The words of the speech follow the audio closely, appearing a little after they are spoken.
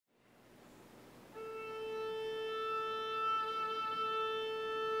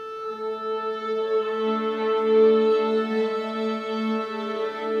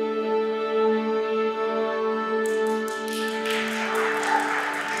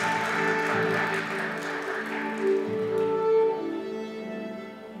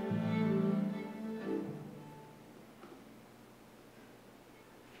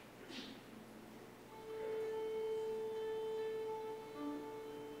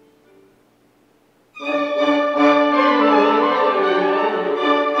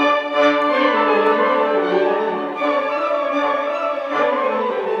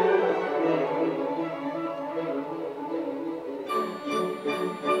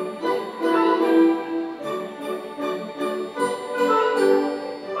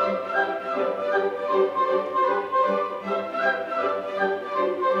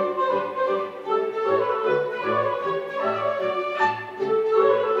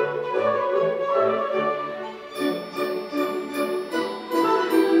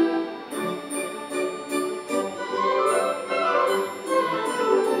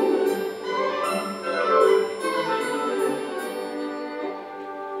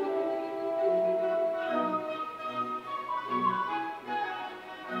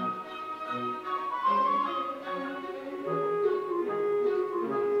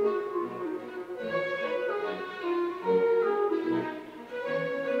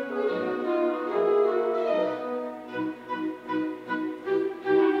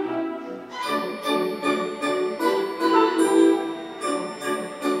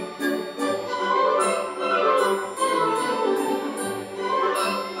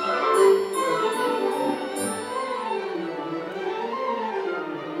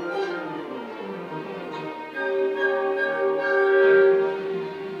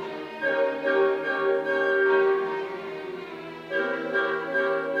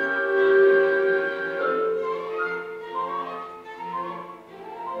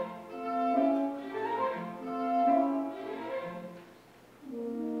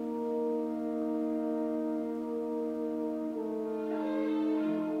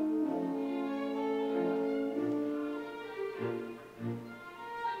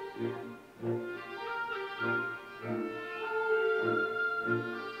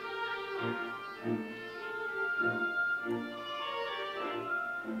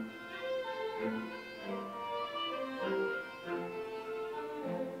Listen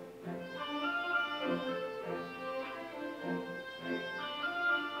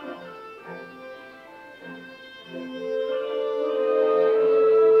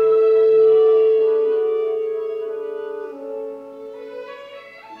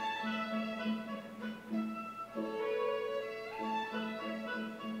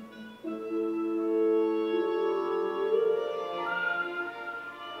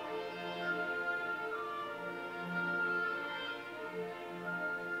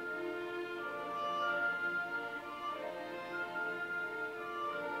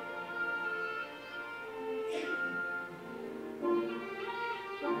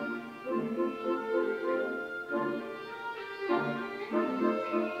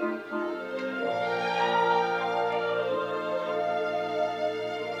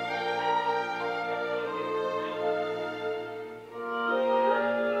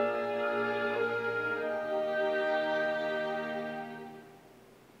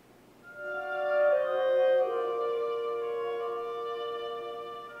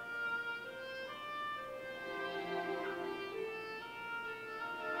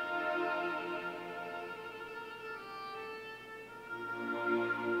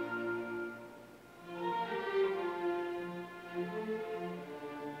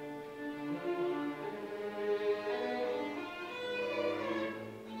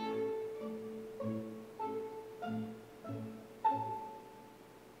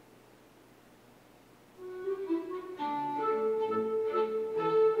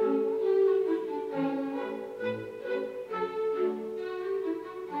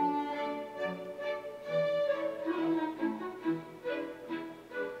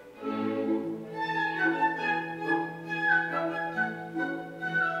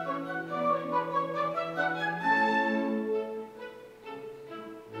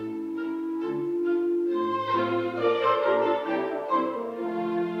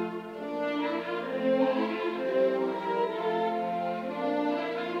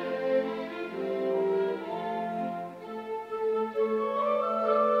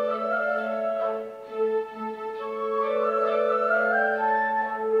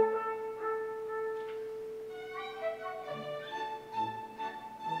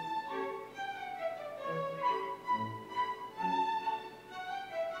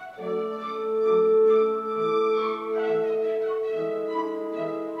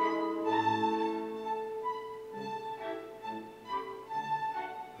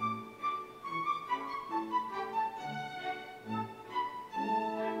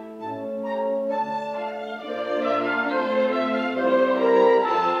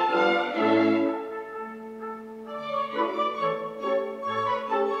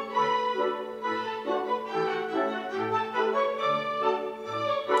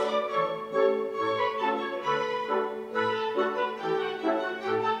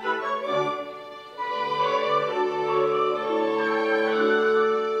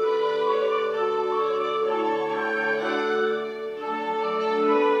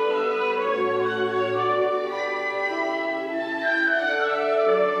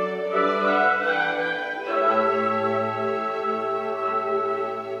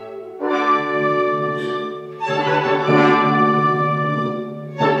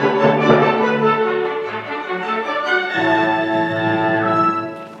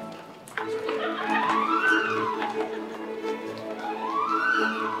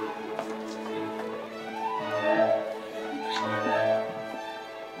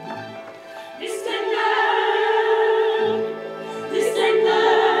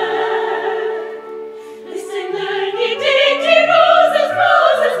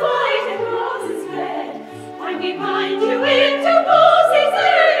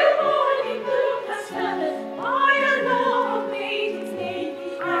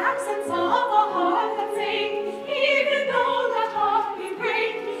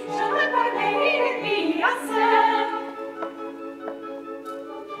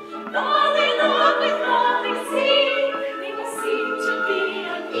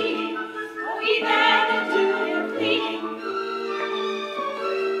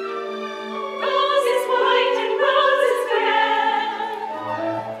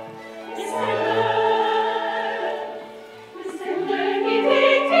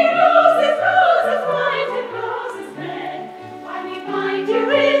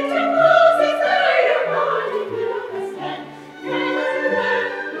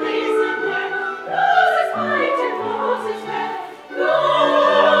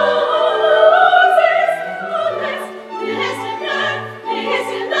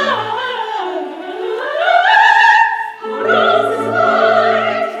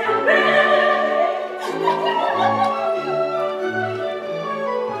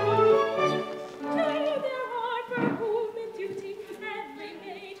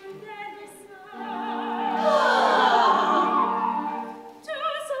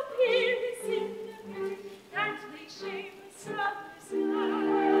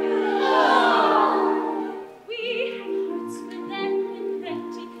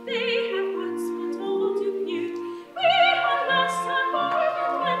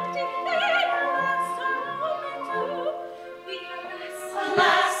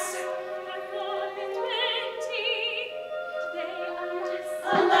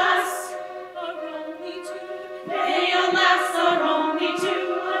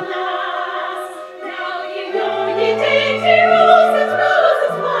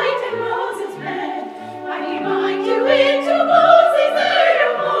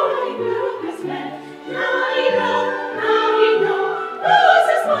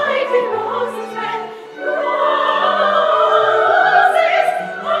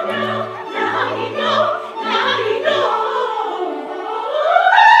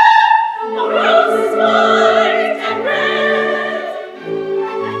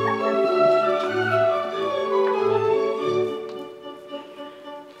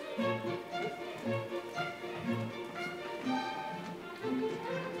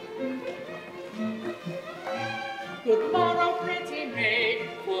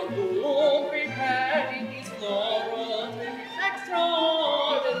All prepared in these floral trimmings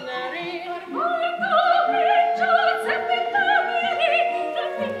extraordinary. Among the angels and the family, the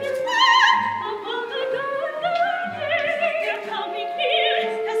thinking man among the Gondoliers. They're coming here,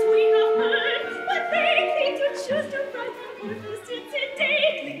 as we have heard, but they think to choose to bright and worthless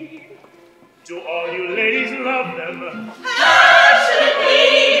incidentally. Do all you ladies love them? Passionately!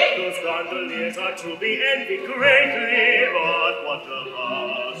 Those gondoliers are to be envied greatly, but what of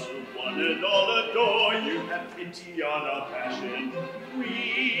us who one and all adore you? Have pity on our passion,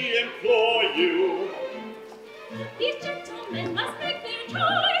 we implore you. These gentlemen must make their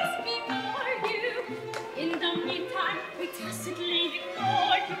choice before you. In the meantime, we tacitly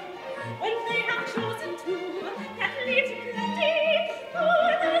ignore you. When they have chosen to, that leaves plenty for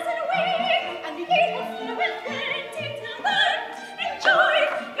those and we, and the eight of them will plenty till then. Enjoy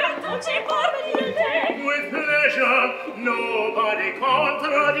your dolce barbarile. With pleasure, nobody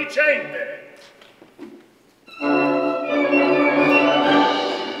contradicente.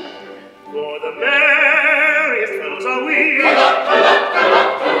 For the merriest fellows are we,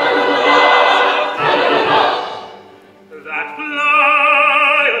 that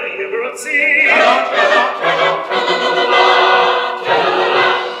fly on the emerald sea.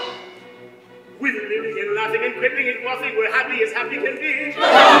 With living and laughing and quipping and quaffing, we're happy as happy can be. With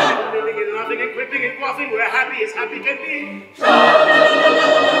living and laughing and quipping and quaffing, we're happy as happy can be.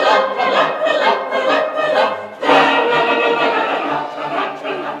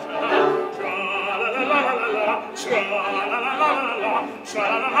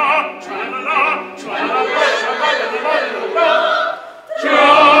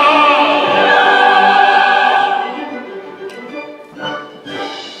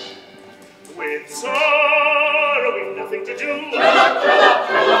 With sorrow we've nothing to do,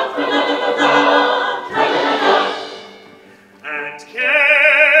 and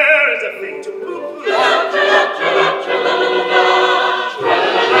care is a thing to poo-poo.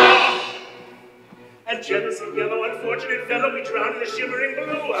 And jealousy, yellow, unfortunate fellow, we drown in the shimmering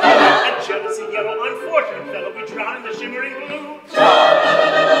blue. And jealousy, yellow, unfortunate fellow, we drown in the shimmering blue.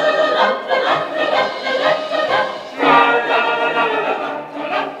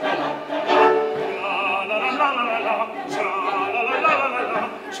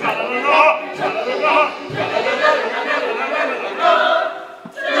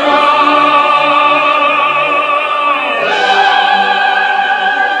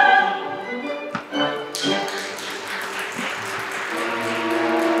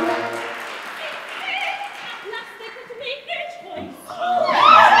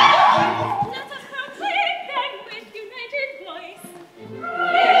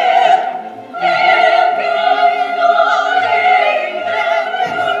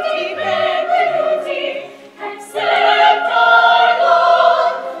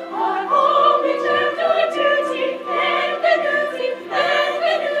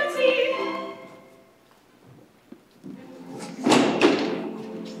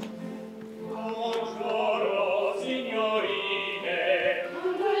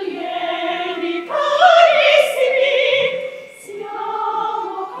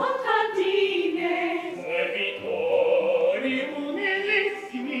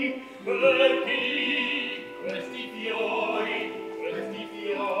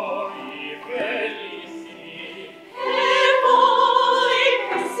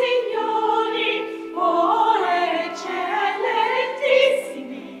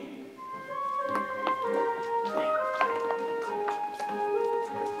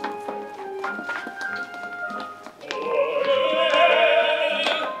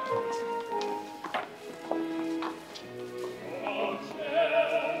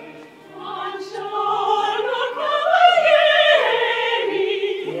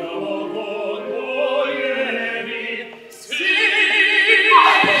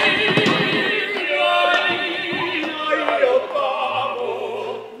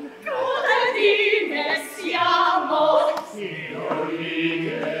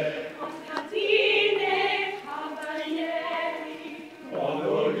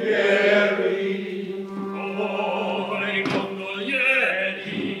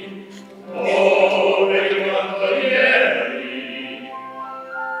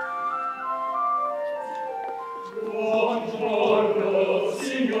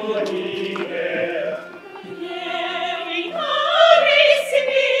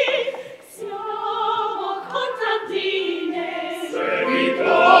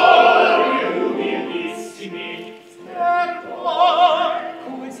 Servitor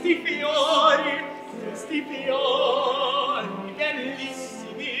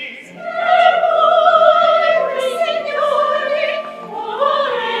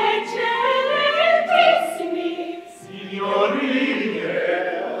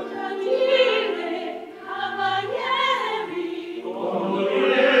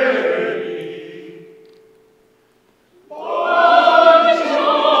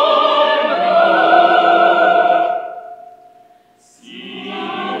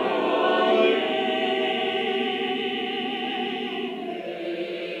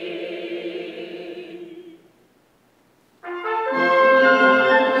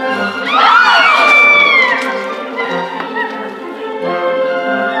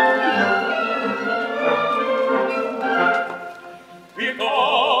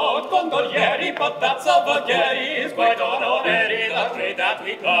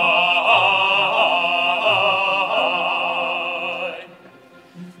die.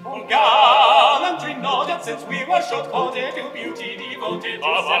 For gallantry noted since we were short-coated to beauty devoted to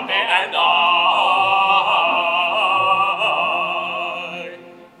Sempe and I.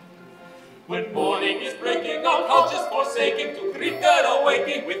 When morning is breaking, our couches forsaking, to greet their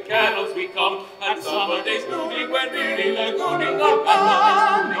awaking, with carols we come, and summer days moving, when weary lagooning, our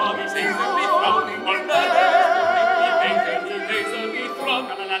band is lazily frowning, our lazily throng,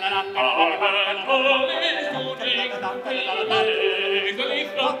 our band is moving, lazily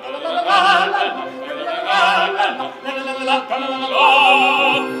throng,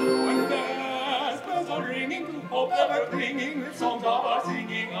 when there's bells are ringing, to hope ever clinging, with songs of our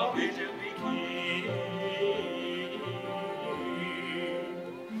singing, our vision we keep.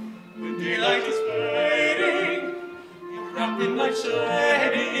 When daylight is fading, you're wrapped in night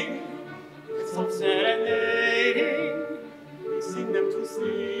shading, with soft serenading, we sing them to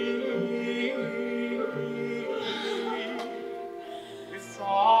sleep. With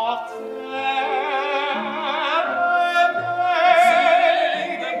soft serenading,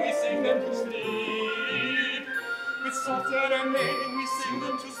 we sing them to sleep. With soft serenading, we sing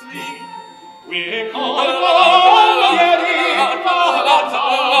them to sleep. We call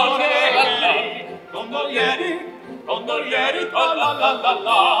Gondolieri, Gondolieri, la la la la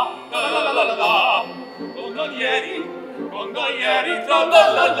la, la la la la la, Gondolieri, Gondolieri, la la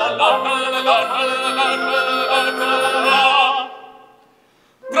la la la, la la la la la la.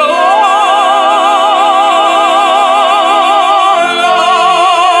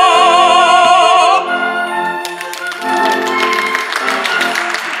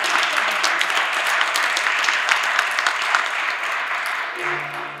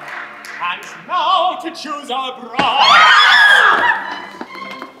 And now to choose our bride.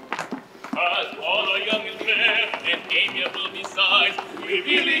 As all are young and fair, and amiable besides, we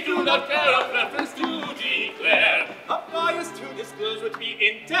really do not care a preference to declare. A bias to disclose would be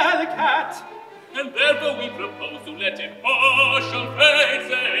indelicate, and therefore we propose to let impartial fate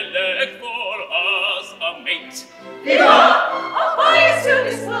select for us a mate. A bias to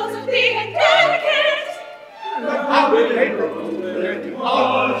disclose would be indelicate. How will they propose to let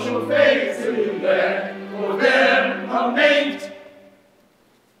impartial fate select for them a mate?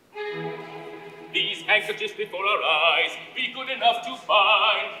 These handkerchiefs before our eyes be good enough to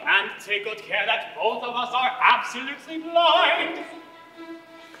find, and take good care that both of us are absolutely blind.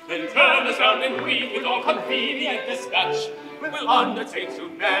 Then turn us round and we, with all convenient dispatch, will undertake to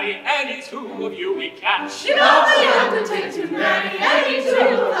marry any two of you we catch. You know we undertake to marry any two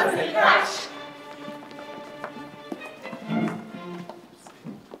of us we catch.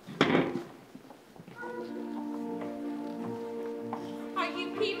 Are you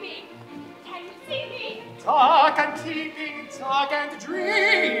peeping? Can you see me? Talk and keeping, talk and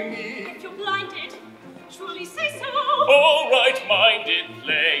dreaming. If you're blinded, truly say so. All right-minded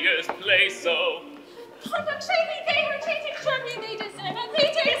players play so. Conduct shady, they are cheating, surely they deserve a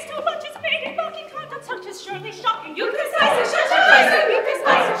beating. It's too much is made in mocking conduct, such is surely shocking. You can slice it, shut your face, you can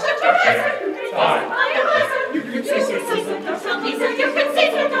slice it, shut your face, you can slice it, I am myself. You can slice it, don't tell me so. You can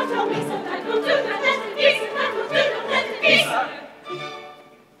slice it, don't tell me so. That will do the left piece, that will do the left piece.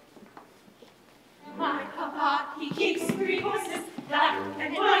 My papa, he keeps 3 horses, black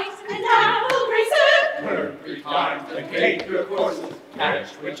and white and apple racer. Every time the gate your courses, catch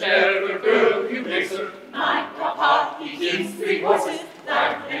whichever girl you race her. My papa, he keeps 3 horses,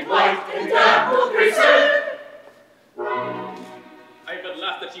 black and white and apple racer. I but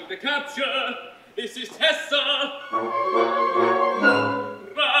laughed at you to capture. This is Tessa.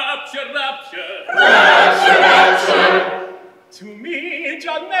 Rapture, rapture. Rapture, rapture. To me,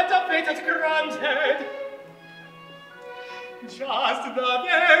 Janetta fate has granted just the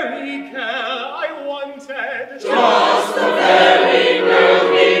very girl I wanted. Just the very girl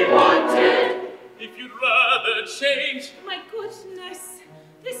we wanted. If you'd rather change, My goodness,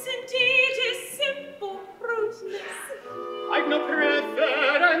 this indeed is simple rudeness. I've no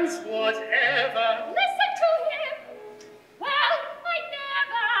preference whatever. Listen to him. Well, I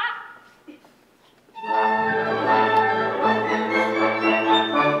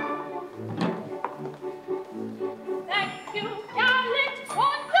thank you, gallant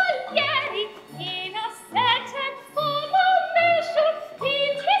Gondolieri, in a set and formal measure,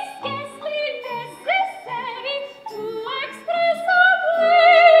 it is scarcely necessary to express our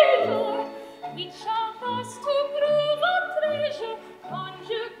pleasure. Each of us to prove a treasure,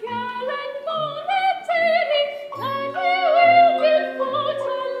 conjugal and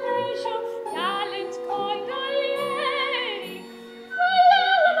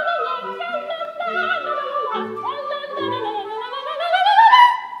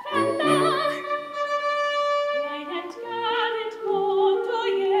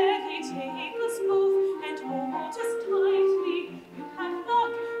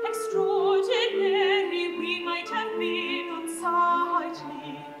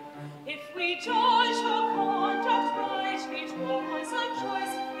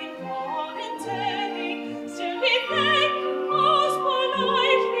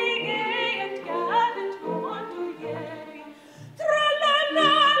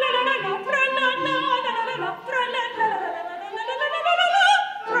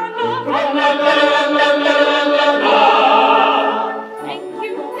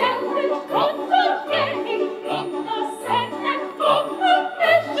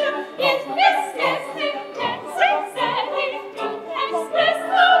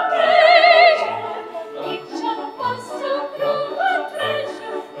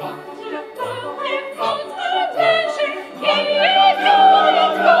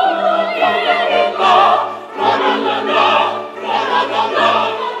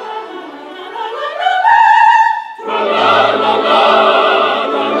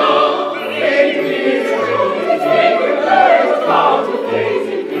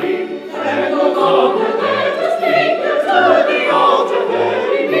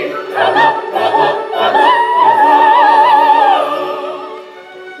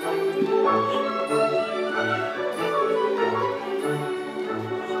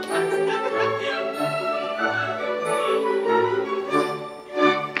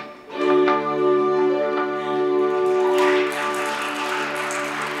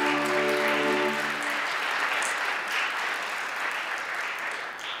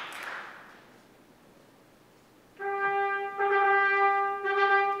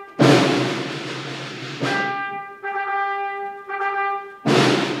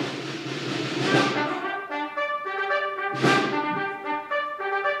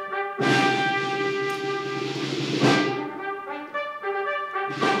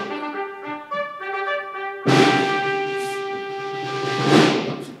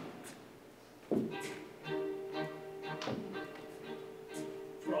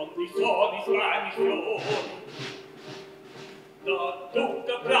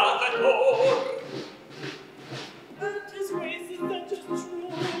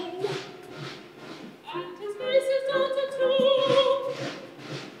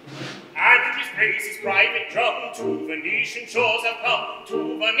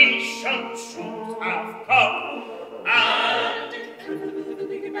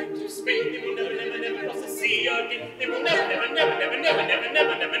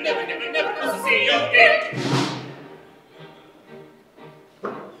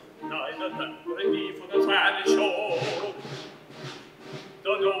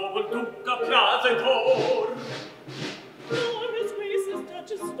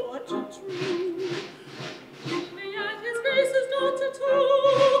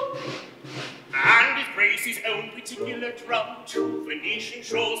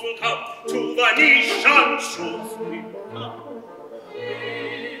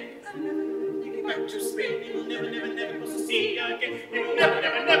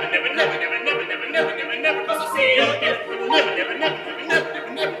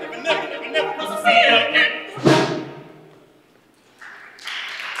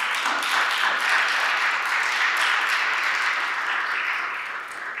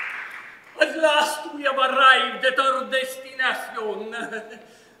At last we have arrived at our destination.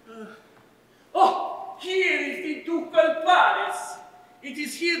 Oh, here is the Ducal Palace. It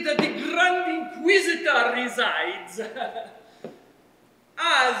is here that the Grand Inquisitor resides.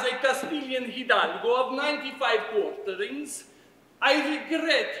 As a Castilian Hidalgo of 95 quarterings, I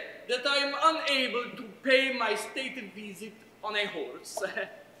regret that I am unable to pay my stated visit on a horse.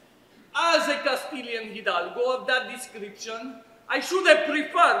 As a Castilian Hidalgo of that description, I should have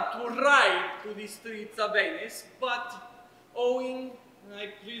preferred to ride to the streets of Venice, but owing,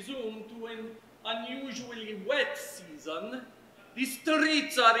 I presume, to an unusually wet season, the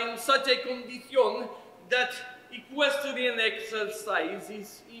streets are in such a condition that equestrian exercise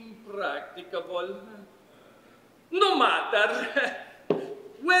is impracticable. No matter.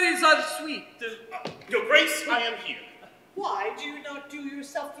 Where is our suite? Your Grace, I am here. Why do you not do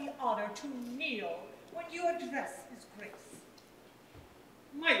yourself the honor to kneel when you address his grace?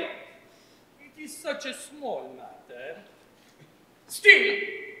 My lord, it is such a small matter. Still,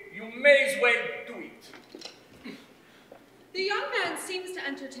 you may as well do it. The young man seems to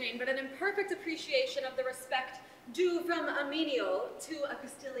entertain but an imperfect appreciation of the respect due from a menial to a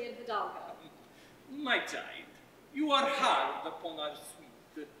Castilian Hidalgo. My child, you are hard upon our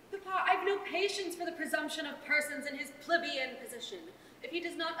suite. Papa, I've no patience for the presumption of persons in his plebeian position. If he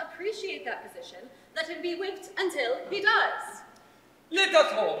does not appreciate that position, let him be whipped until he does. Let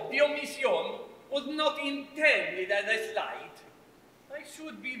us hope the omission was not intended as a slight. I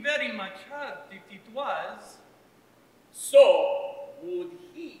should be very much hurt if it was. So would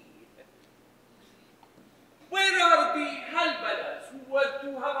he.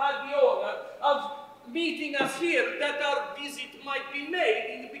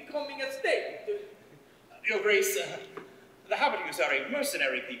 very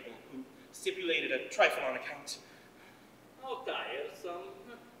mercenary people who stipulated a trifle on account. How tiresome.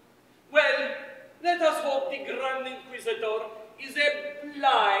 Well, let us hope the Grand Inquisitor is a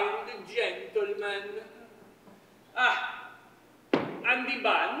blind gentleman. Ah, and the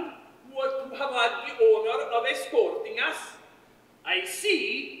band who are to have had the honor of escorting us. I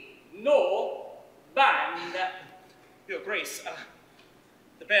see no band. Your Grace,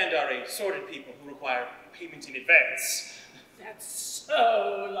 the band are a sordid people who require payment in advance. That's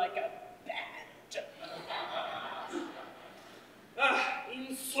so like a band.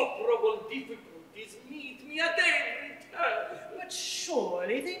 Insuperable difficulties meet me at every turn. But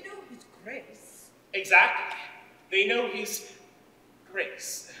surely they know his grace. Exactly. They know his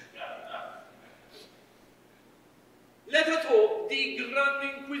grace. Let us hope the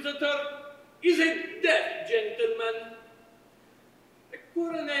Grand Inquisitor is a deaf gentleman. A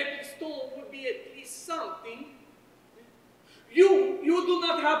coronet piston would be at least something. You do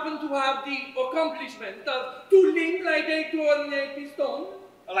not happen to have the accomplishment of tooling like a coronet piston?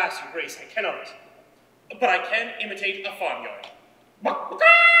 Alas, Your Grace, I cannot. But I can imitate a farmyard.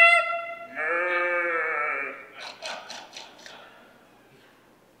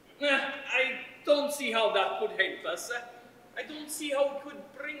 I don't see how that could help us. I don't see how it could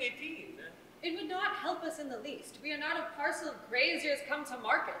bring it in. It would not help us in the least. We are not a parcel of graziers come to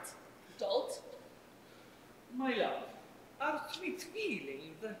market. Dolt. My love, our sweet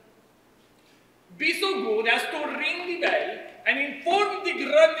feelings. Be so good as to ring the bell and inform the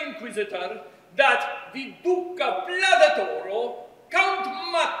Grand Inquisitor that the Duca Pladatoro, Count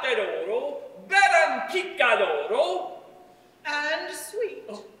Matteroro, Baron Picadoro, And sweet.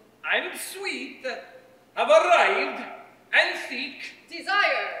 and Sweet have arrived and seek,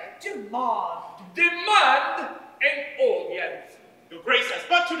 Desire. Demand. an audience. Your Grace has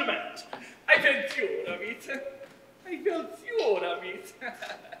but to demand. I felt sure of it. I felt sure of it.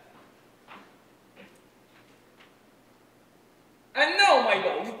 And now, my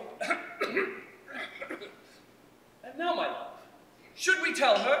love. And now, my love. Should we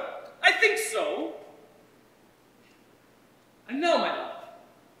tell her? I think so. And now, my love,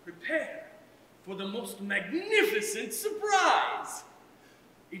 prepare for the most magnificent surprise.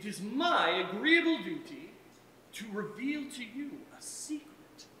 It is my agreeable duty to reveal to you a secret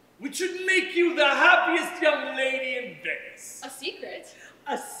which should make you the happiest young lady in Venice. A secret?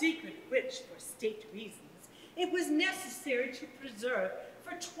 A secret which, for state reasons, it was necessary to preserve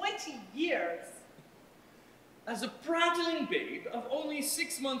for 20 years. As a prattling babe of only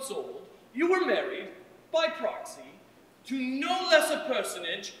 6 months old, you were married, by proxy, to no less a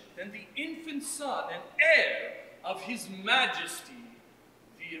personage than the infant son and heir of His Majesty,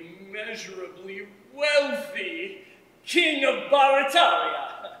 the immeasurably wealthy King of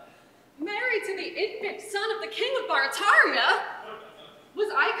Barataria. Married to the infant son of the King of Barataria?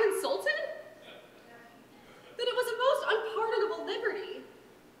 Was I consulted? Then it was a most unpardonable liberty.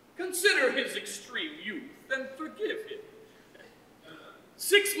 Consider his extreme youth and forgive him.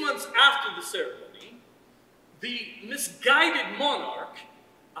 6 months after the ceremony, the misguided monarch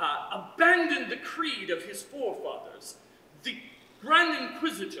abandoned the creed of his forefathers. The Grand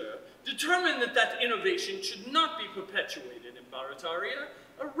Inquisitor determined that innovation should not be perpetuated in Barataria,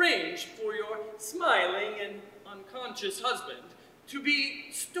 arranged for your smiling and unconscious husband to be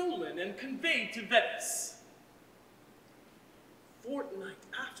stolen and conveyed to Venice. Fortnight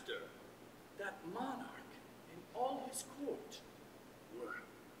after, that monarch and all his court were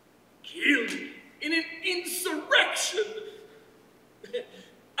killed in an insurrection.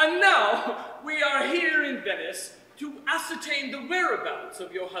 And now we are here in Venice to ascertain the whereabouts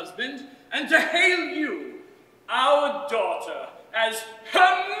of your husband and to hail you, our daughter, as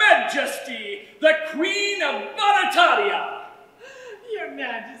Her Majesty, the Queen of Barataria. Your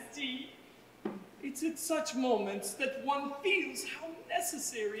Majesty. It's at such moments that one feels how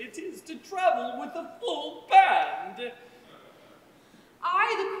necessary it is to travel with a full band.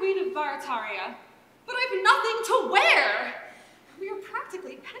 I, the Queen of Barataria, but I've nothing to wear. We are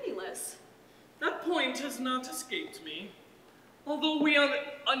practically penniless. That point has not escaped me. Although we are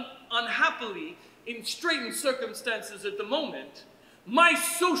unhappily in straitened circumstances at the moment, my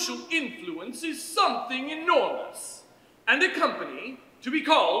social influence is something enormous. And a company, to be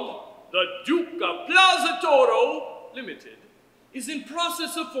called the Duca Plaza Toro Limited, is in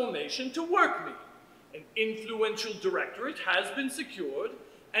process of formation to work me. An influential directorate has been secured,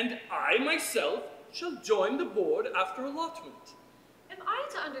 and I myself shall join the board after allotment. Am I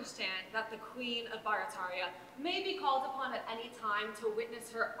to understand that the Queen of Barataria may be called upon at any time to witness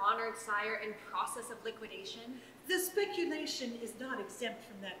her honored sire in process of liquidation? The speculation is not exempt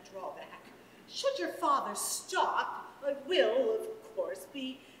from that drawback. Should your father stop, It will, of course,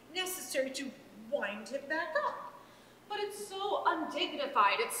 be necessary to wind him back up. But it's so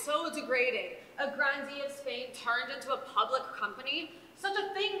undignified, it's so degrading. A grandee of Spain turned into a public company? Such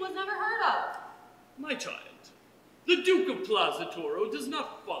a thing was never heard of. My child, the Duke of Plaza Toro does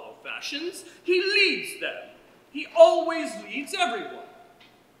not follow fashions, he leads them. He always leads everyone.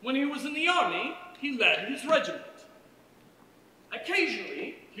 When he was in the army, he led his regiment.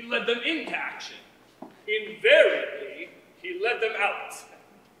 Occasionally, he led them into action. Invariably, he led them out.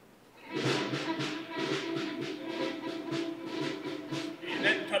 In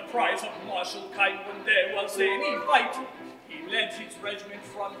enterprise of martial kind when there was any fighting, he led his regiment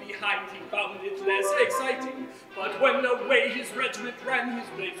from behind, he found it less exciting. But when away his regiment ran, his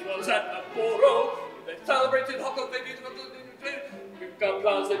place was at the foro. They celebrated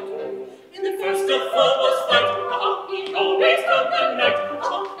Plaza Toro. In the first of all was fight, he always took the night,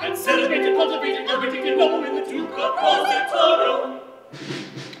 and celebrated, cultivated, everything noble in the Duke of Plaza Toro.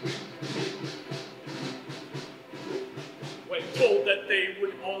 When told that they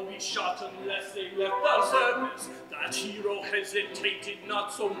would all be shot unless they left the service, that hero hesitated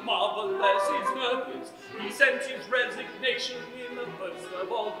not so marvelous his purpose. He sent his resignation in the first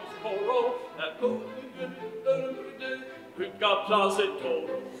of all his foro, Plaza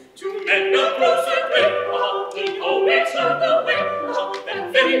Toro. To men of closer play, he always showed the way.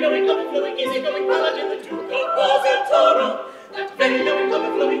 That very knowing, flowing, easy-going paladin, the Duke of Plaza Toro. That very knowing,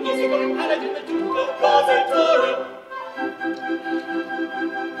 flowing, easy-going paladin, the Duke of Plaza Toro.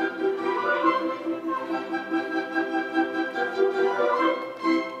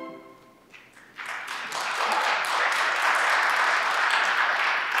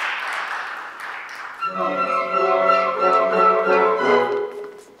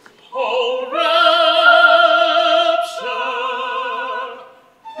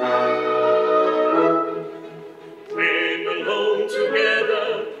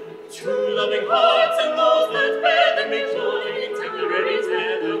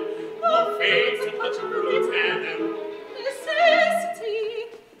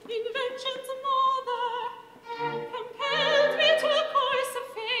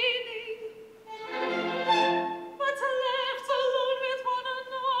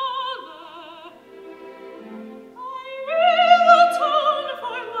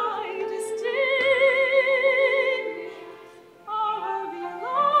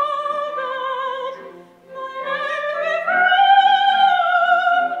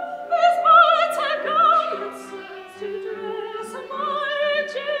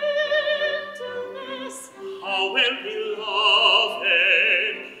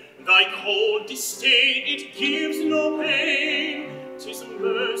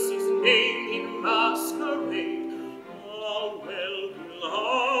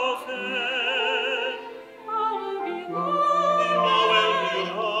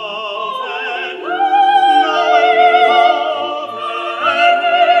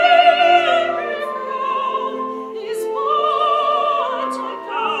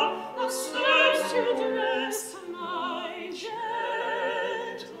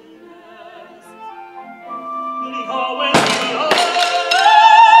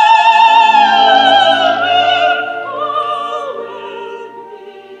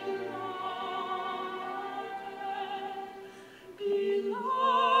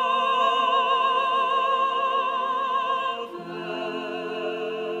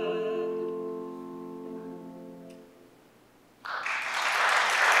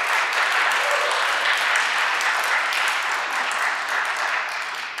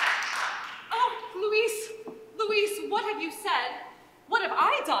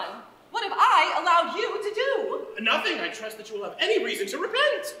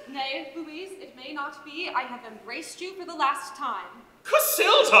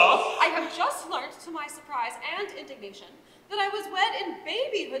 That I was wed in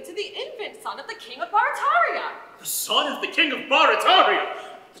babyhood to the infant son of the King of Barataria. The son of the King of Barataria?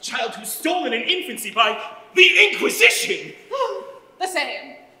 The child who's stolen in infancy by the Inquisition? The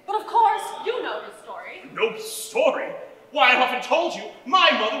same. But of course, you know his story. No story? Why, I've often told you, my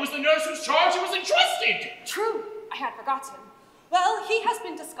mother was the nurse whose charge he was entrusted. True, I had forgotten. Well, he has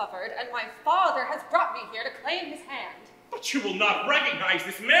been discovered, and my father has brought me here to claim his hand. But you will not recognize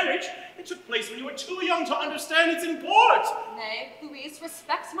this marriage. It took place when you were too young to understand its import. Nay, Louise,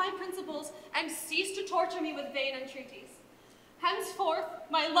 respect my principles and cease to torture me with vain entreaties. Henceforth,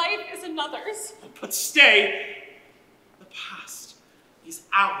 my life is another's. But stay. The past is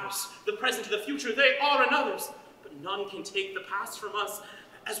ours. The present and the future, they are another's. But none can take the past from us.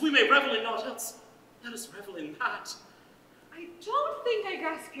 As we may revel in naught else, let us revel in that. I don't think I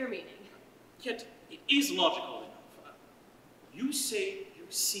grasp your meaning. Yet it is logical enough. You say you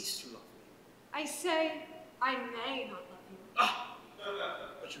cease to love me. I say I may not love you. Ah,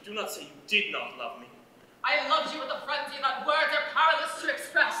 but you do not say you did not love me. I loved you with a frenzy that words are powerless to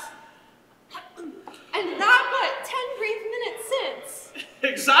express. And that but 10 brief minutes since.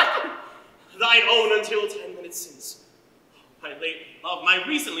 Exactly. Thine own until 10 minutes since. My late love, my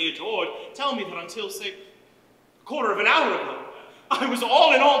recently adored, tell me that until, say, a quarter of an hour ago, I was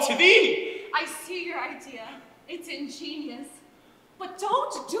all in all to thee. I see your idea. It's ingenious. But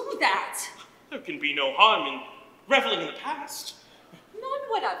don't do that. There can be no harm in reveling in the past. None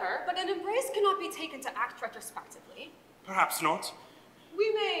whatever, but an embrace cannot be taken to act retrospectively. Perhaps not.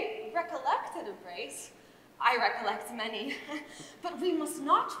 We may recollect an embrace. I recollect many. But we must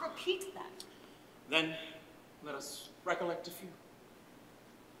not repeat them. Then let us recollect a few.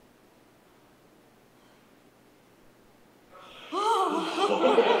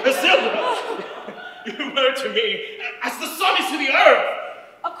 Cassandra! You were to me as the sun is to the earth!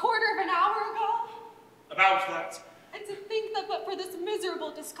 A quarter of an hour ago? About that. And to think that but for this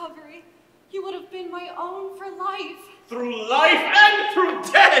miserable discovery, you would have been my own for life. Through life and through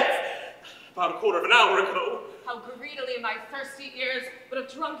death! About a quarter of an hour ago. How greedily my thirsty ears would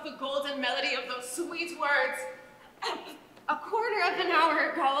have drunk the golden melody of those sweet words. A quarter of an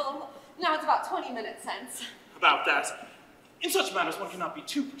hour ago. Now it's about 20 minutes since. About that. In such matters, one cannot be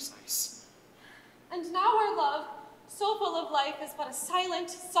too precise. And now our love, so full of life, is but a silent,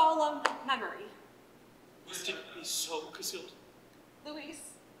 solemn memory. Must it be so, Casilda?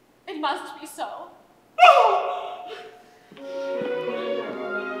 Louise, it must be so. Oh!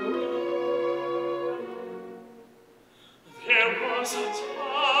 There was a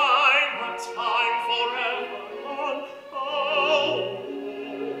time forever gone. Oh,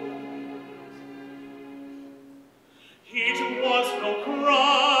 it was no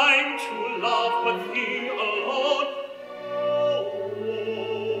crime to love but thee alone.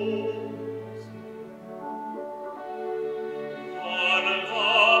 One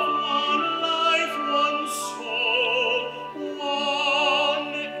love, one life, one soul,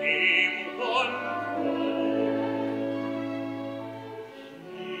 one aim, one goal.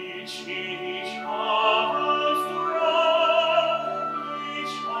 Each other's throne,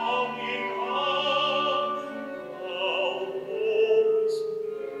 each longing of always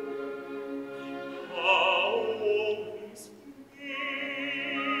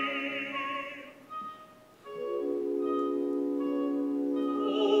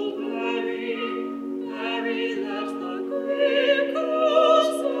Oh, Mary, let the grave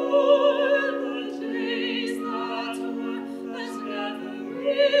goes o'er, the days that were, that never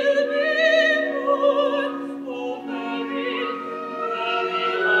will be.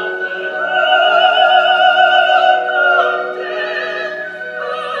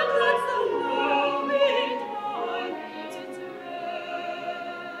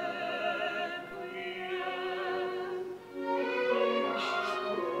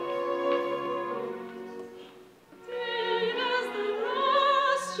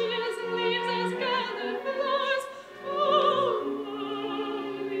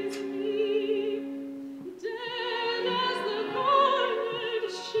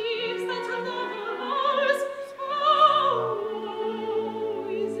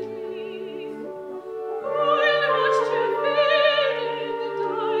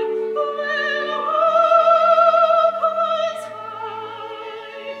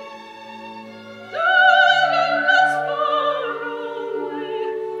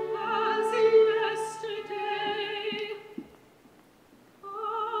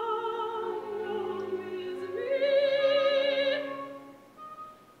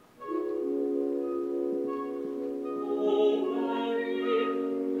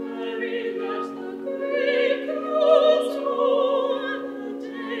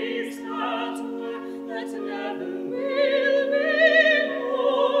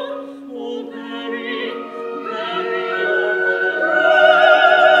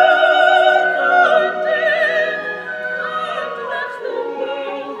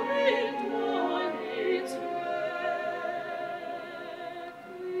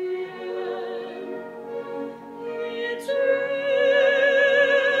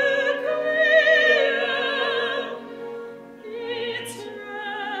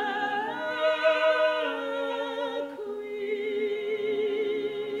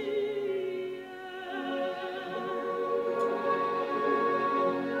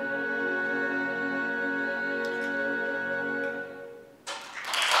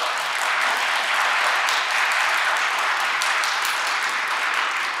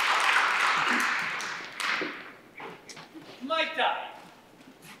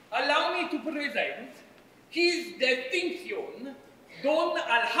 Don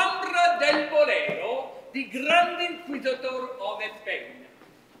Alhambra del Bolero, the Grand Inquisitor of Spain.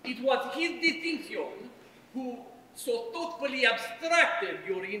 It was his distinction who so thoughtfully abstracted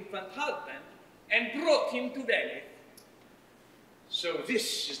your infant husband and brought him to Venice. So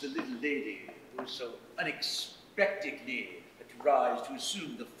this is the little lady who so unexpectedly had rise to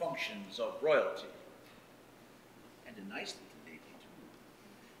assume the functions of royalty. And a nice little lady,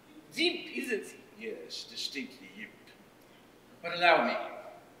 too. Yimp, isn't she? Yes, distinctly yimp. But allow me.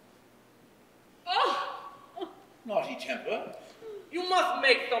 Oh, Naughty temper. you must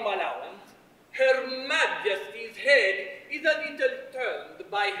make some allowance. Her Majesty's head is a little turned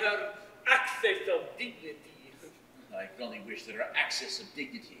by her access of dignity. I can only wish that her access of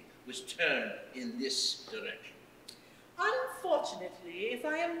dignity was turned in this direction. Unfortunately, if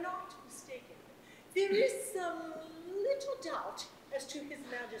I am not mistaken, there is some little doubt as to His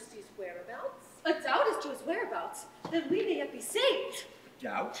Majesty's whereabouts. A doubt as to his whereabouts? Then we may yet be saved.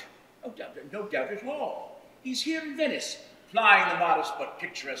 Doubt? Oh, no doubt at all. He's here in Venice, plying the modest but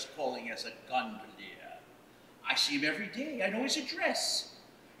picturesque calling as a gondolier. I see him every day. I know his address.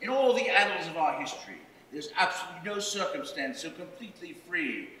 In all the annals of our history, there's absolutely no circumstance so completely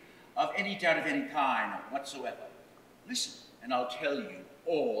free of any doubt of any kind whatsoever. Listen, and I'll tell you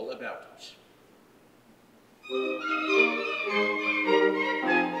all about it.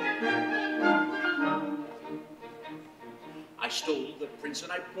 I stole the prince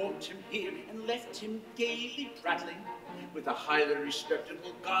and I brought him here and left him gaily prattling with a highly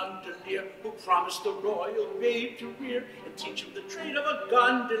respectable gondolier who promised the royal babe to rear and teach him the trade of a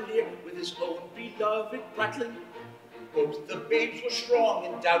gondolier with his own beloved prattling. Both the babes were strong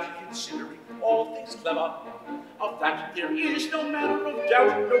and doughty, considering all things clever. Of that there is no manner of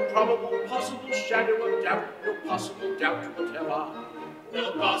doubt, no probable possible shadow of doubt, no possible doubt whatever.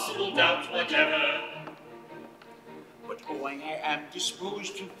 No possible doubt whatever. But owing I am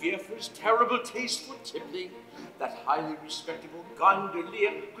disposed to fear for his terrible taste for tippling, that highly respectable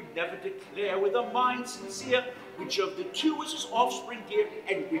gondolier could never declare with a mind sincere which of the two was his offspring dear,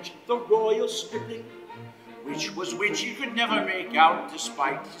 and which the royal stripling. Which was which he could never make out,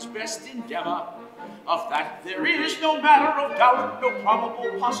 despite his best endeavor. Of that there is no manner of doubt, no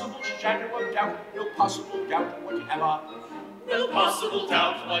probable possible shadow of doubt, no possible doubt whatever. No possible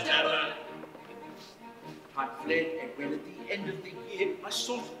doubt whatever. I fled, and when at the end of the year I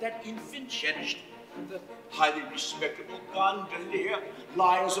sought that infant cherished, the highly respectable gondolier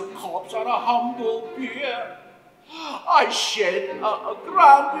lie as a corpse on a humble bier. I shed a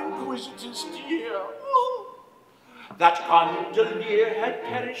grand inquisitor's tear. That gondolier had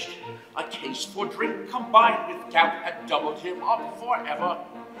perished, a taste for drink combined with doubt had doubled him up forever.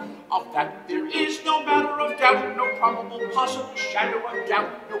 Of that there is no manner of doubt, no probable possible shadow of doubt,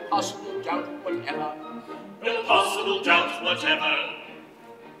 no possible doubt whatever. No possible doubt whatever.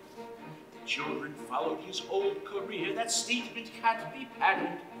 The children followed his old career, that statement can't be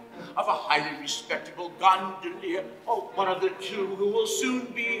padded. Of a highly respectable gondolier, oh, one of the two who will soon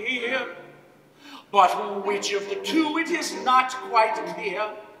be here. But which of the two, it is not quite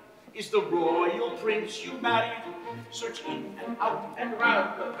clear. Is the royal prince you married? Search in and out and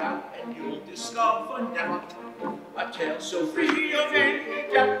round about, and you'll discover never a tale so free of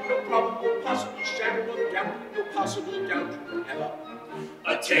any doubt, no probable possible shadow of doubt, no possible doubt whatever.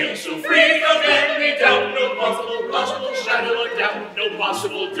 A tale so free of any doubt, no possible shadow of doubt, no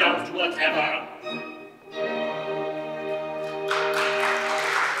possible doubt whatever.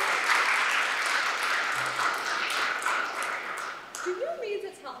 Do you mean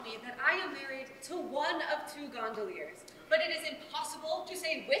to tell me that I am married to one of two gondoliers, but it is impossible to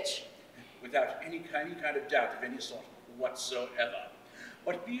say which? Without any kind of doubt of any sort whatsoever.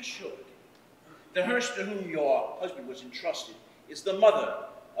 But be assured, the hearse to whom your husband was entrusted is the mother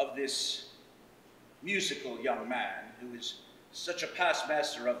of this musical young man who is such a past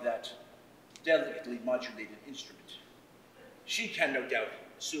master of that delicately modulated instrument. She can no doubt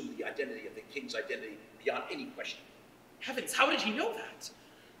assume the identity of the king's identity beyond any question. Heavens, how did he know that?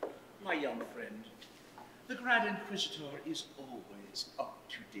 My young friend, the Grand Inquisitor is always up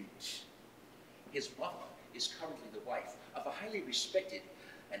to date. His mother is currently the wife of a highly respected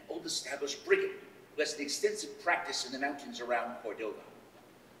and old-established brigand who has an extensive practice in the mountains around Cordova.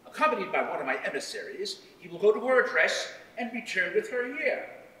 Accompanied by one of my emissaries, he will go to her address and return with her here.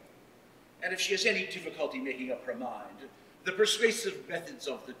 And if she has any difficulty making up her mind, the persuasive methods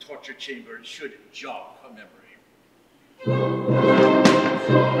of the torture chamber should jog her memory.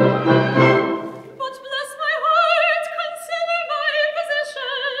 But bless my heart, consider my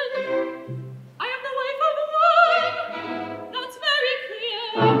position. I am the wife of one, that's very clear.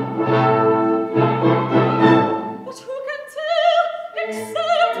 But who can tell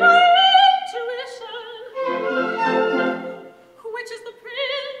except my intuition. Which is the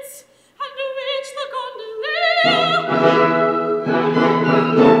prince, and which the gondolier?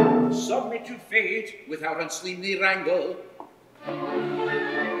 Submit to fate without unseemly wrangle.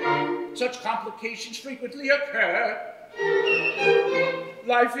 Such complications frequently occur.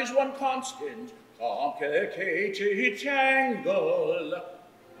 Life is one constant, complicated tangle.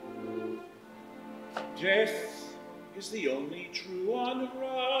 Death is the only true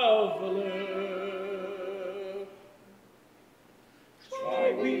unraveler.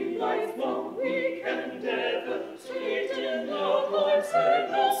 Try we lifelong weak endeavors, written out life's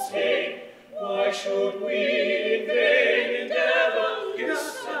endless stain. Why should we in vain endeavor,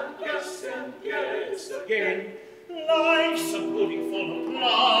 guess and guess again? Life's a pudding full of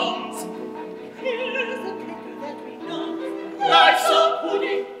plums. Here's a paper that we know. Life's a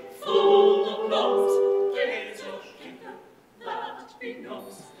pudding full of plums. There's a kingdom that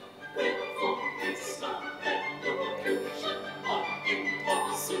becomes wherefore this elocution of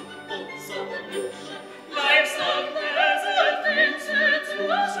impossible solution. Life's a pleasant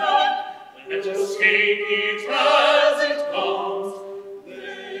institution. Let us take it as it comes.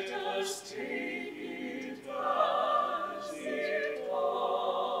 Let us take it as it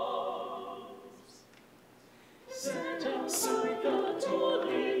comes. Set aside the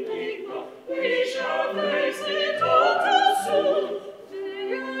toiling labor, we shall face it all too soon.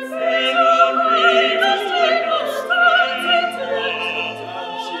 Then our grievous take us turns and turns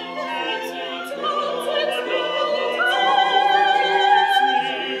and turns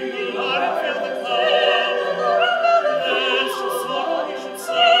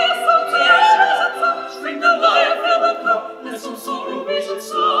and some sorrow we should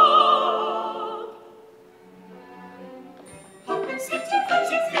stop. Up and skip to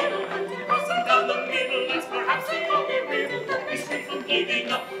fancy's fiddle, crossing down the middle, that's perhaps the only riddle that we shrink from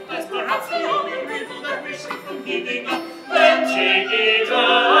giving up. That's perhaps the only riddle that we shrink from giving up. Then take it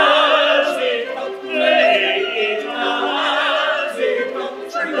as it comes, take it as it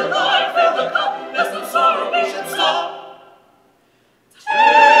comes. Drink the life in the cup, there's no sorrow we should stop.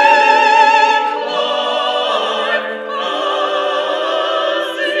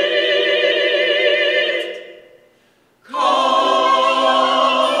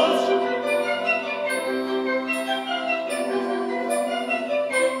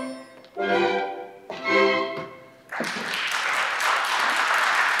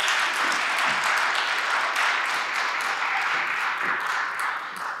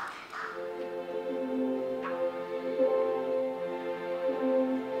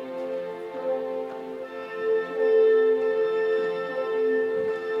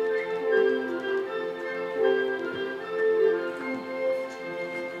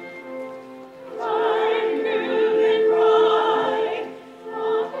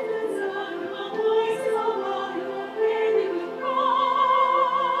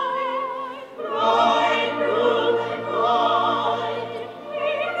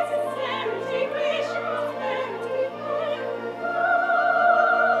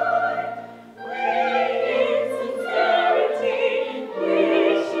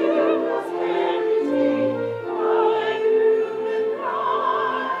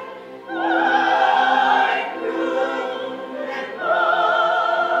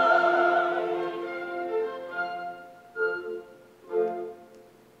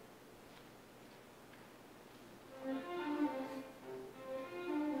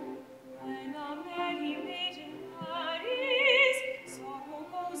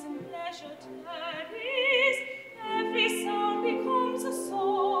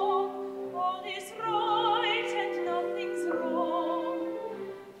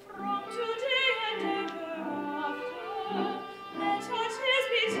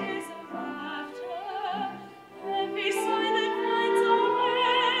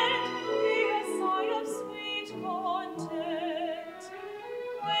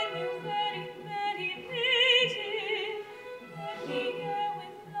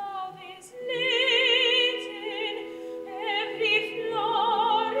 With love is lit.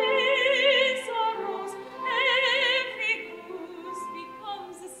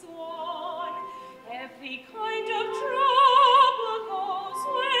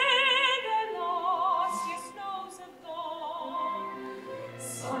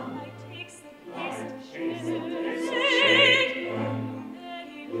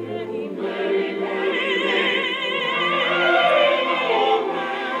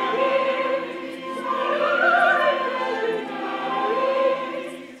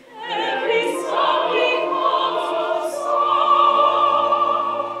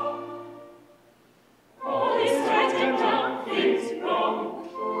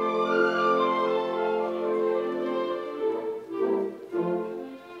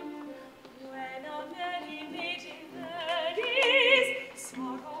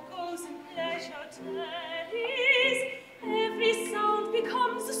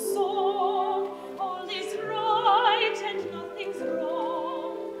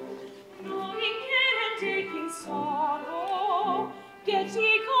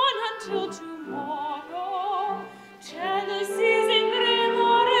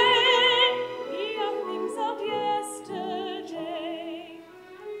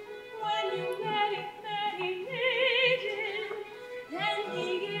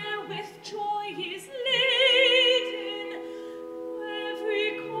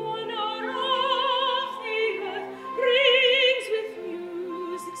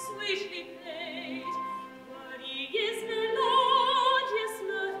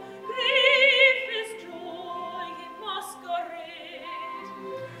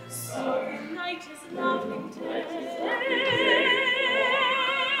 brightest loving day.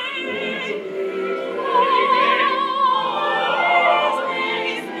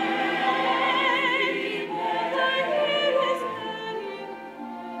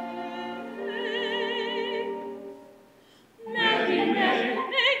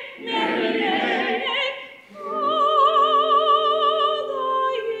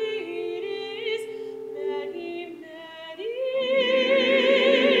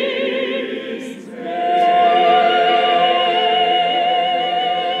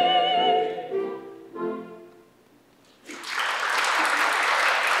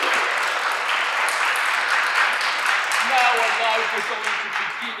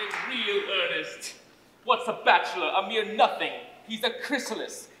 Nothing. He's a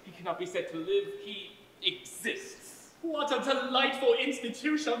chrysalis. He cannot be said to live. He exists. What a delightful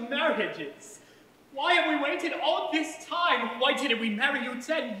institution marriage is. Why have we waited all this time? Why didn't we marry you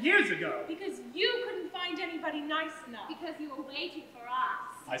 10 years ago? Because you couldn't find anybody nice enough. Because you were waiting for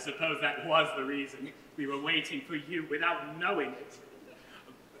us. I suppose that was the reason. We were waiting for you without knowing it.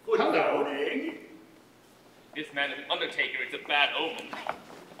 Good morning. This man is an undertaker. It's a bad omen.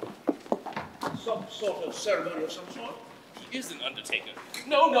 Some sort of ceremony of some sort? He is an undertaker.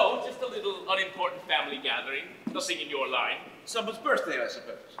 No, just a little unimportant family gathering. Nothing in your line. Someone's birthday, I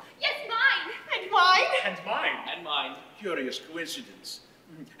suppose. Yes, mine. And mine. And mine. And mine. Curious coincidence.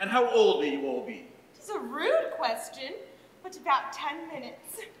 And how old may you all be? It's a rude question, but about 10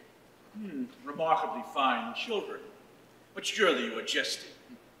 minutes. Remarkably fine children. But surely you are jesting.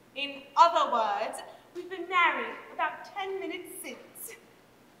 In other words, we've been married about 10 minutes since.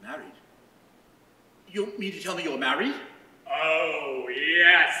 Married? You mean to tell me you're married? Oh,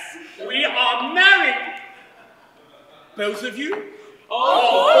 yes. We are married. Both of you?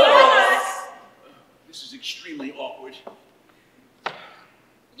 Oh, yes. This is extremely awkward.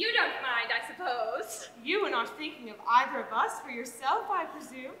 You don't mind, I suppose. You are not thinking of either of us for yourself, I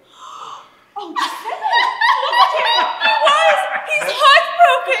presume. Oh, Giuseppe! Look at him! He was! He's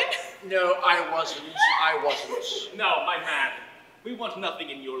heartbroken! No, I wasn't. No, my man. We want nothing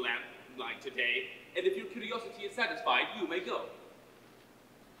in your line today. And if your curiosity is satisfied, you may go.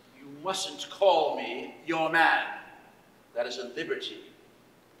 You mustn't call me your man. That is a liberty.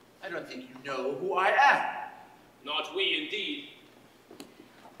 I don't think you know who I am. Not we, indeed.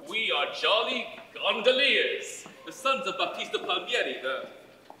 We are jolly Gondoliers, the sons of Battista Palmieri,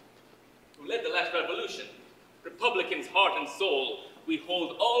 who led the last revolution. Republicans, heart and soul, we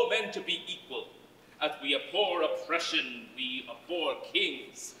hold all men to be equal. As we abhor oppression, we abhor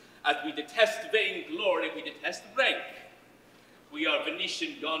kings. As we detest vain glory, we detest rank. We are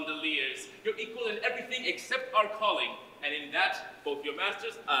Venetian Gondoliers, your equal in everything except our calling, and in that, both your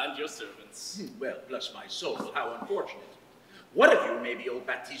masters and your servants. Well, bless my soul, how unfortunate. One of you may be old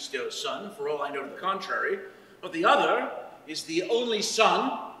Battisto's son, for all I know to the contrary, but the other is the only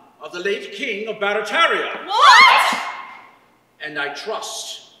son of the late king of Barataria. What? And I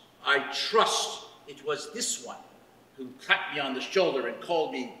trust it was this one who clapped me on the shoulder and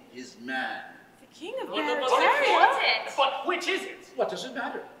called me his man. The king of Barataria? But which is it? What does it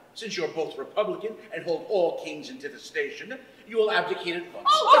matter? Since you're both Republican and hold all kings in detestation, you will abdicate at once.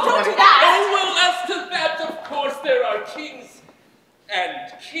 Oh, don't do that! Oh, well, as to that, of course, there are kings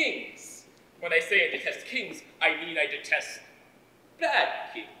and kings. When I say I detest kings, I mean I detest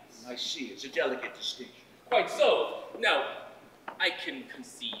bad kings. I see, it's a delicate distinction. Quite so. Now, I can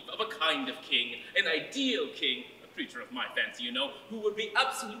conceive of a kind of king, an ideal king, a creature of my fancy, you know, who would be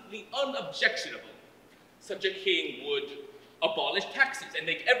absolutely unobjectionable. Such a king would abolish taxes and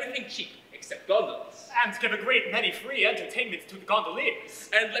make everything cheap except gondolas. And give a great many free entertainments to the gondoliers.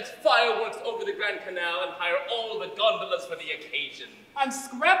 And let fireworks over the Grand Canal and hire all the gondolas for the occasion. And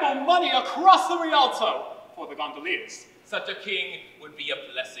scramble money across the Rialto for the gondoliers. Such a king would be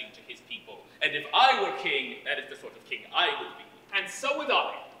a blessing to his people. And if I were king, that is the sort of king I would be. And so would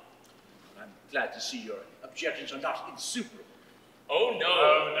I. I'm glad to see your objections are not insuperable. Oh, no.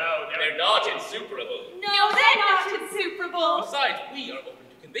 Oh, no, They're not insuperable. No, they're not insuperable. Besides, we are open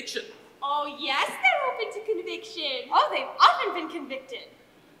to conviction. Oh, yes, they're open to conviction. Oh, they've often been convicted.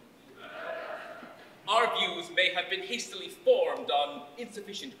 Our views may have been hastily formed on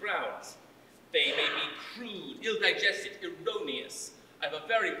insufficient grounds. They may be crude, ill-digested, erroneous. I have a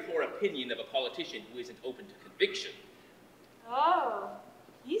very poor opinion of a politician who isn't open to conviction. Oh,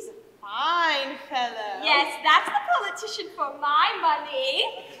 he's a fine fellow. Yes, that's the politician for my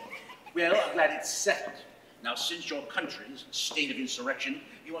money. Well, I'm glad it's settled. Now, since your country is in a state of insurrection,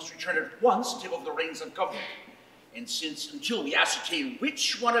 you must return at once and take over the reins of government. And since, until we ascertain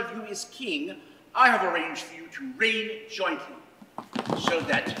which one of you is king, I have arranged for you to reign jointly, so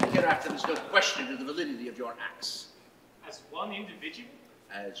that together hereafter there's no question of the validity of your acts. As one individual?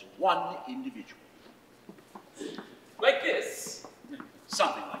 As one individual. Like this?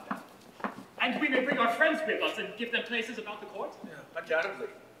 Something like that. And we may bring our friends with us and give them places about the court? Yeah, undoubtedly.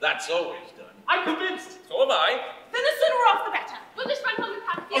 That's always done. I'm convinced. So am I. Then the sooner we're off, the better. We'll just run home and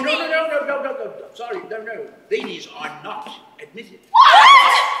pack. Oh, no. Sorry, no. Ladies are not admitted.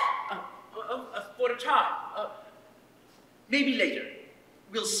 What? For a time. Maybe later.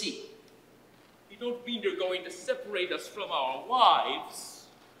 We'll see. You don't mean you're going to separate us from our wives?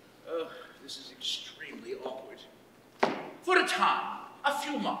 This is extremely awkward. For a time. A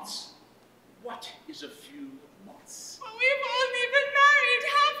few months. What is a few months? Well, we've only been married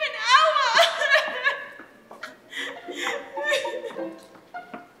half an hour.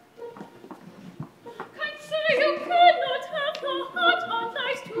 Kind sir, you cannot have the heart or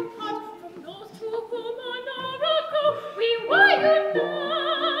life to part from those to whom on our account we were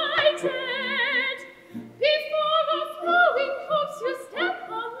united. Before our flowing hopes you step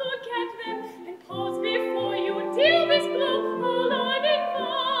on, look at them, and pause before you deal this blow all uninvited.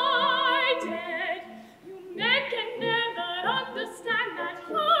 You men can never understand that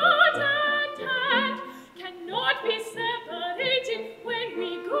heart and hand cannot be separated when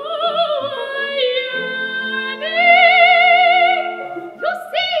we go yearning. You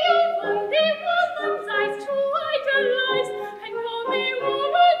see, you've only woman's eyes to idolize, and only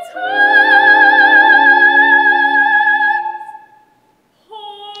woman's hands.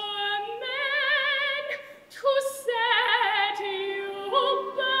 Poor men, to set you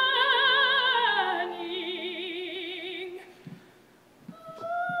burning.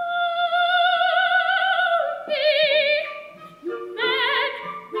 You men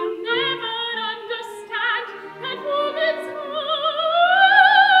will never understand that woman's heart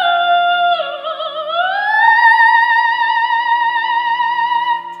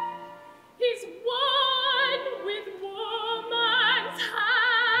is one with woman's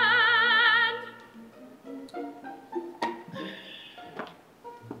hand.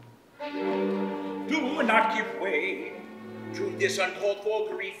 Do not give way to this uncalled for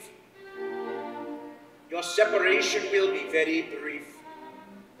grief. Your separation will be very brief.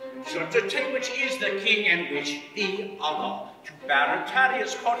 Should detain which is the king and which the other. To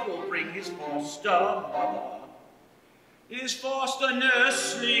Baratarius court will bring his foster mother. His foster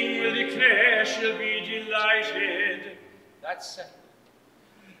nursling will declare she'll be delighted. That's settled.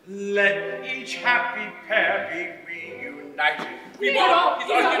 Let each happy pair be reunited. He's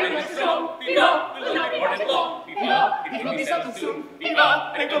arguing with so. Viva, we'll not be born in law. Viva, it will be settled soon.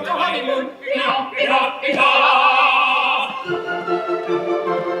 Viva, and go to honeymoon. Viva.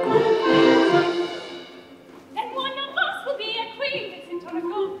 Then one of us will be a queen that sits on a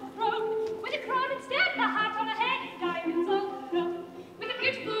golden throne, with a crown instead, the hat on a head, diamonds all around. With a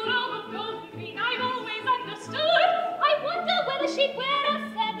beautiful robe of golden green, I've always understood. I wonder whether she'd wear a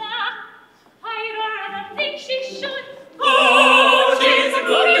feather. I'd rather think she should. Oh, she's a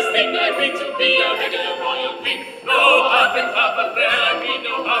glorious thing, I mean to be a regular royal queen. No half and half affair, I mean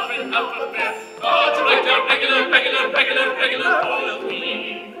no half and half affair. Oh, to write down regular royal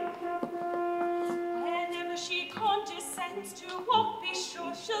queen. Whenever she condescends to walk, be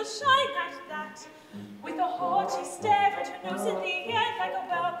sure she'll shine at that. With a haughty stare and her nose in the air like a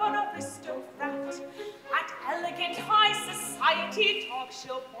well-born aristocrat. At elegant high society talk,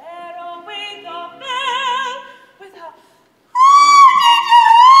 she'll bear away the bell with her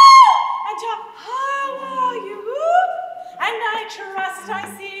and her how are you? And I trust I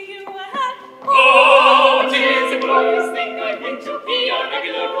see you well. Oh, 'tis a glorious thing, I mean to be a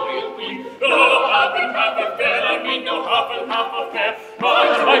regular royal queen. No half and half affair, I mean no half and half affair. Oh,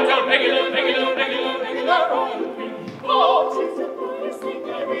 to write down regular royal queen. Oh, 'tis a glorious thing,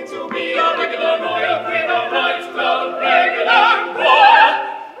 I mean to be a regular royal queen. Oh, write down regular royal queen.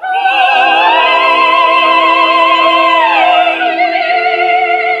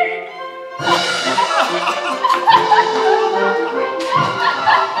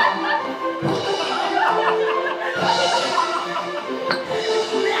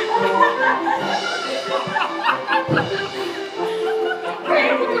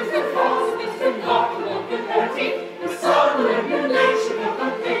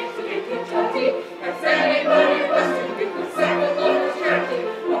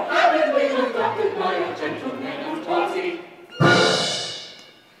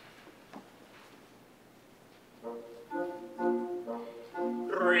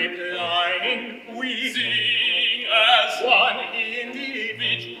 Replying, we sing as one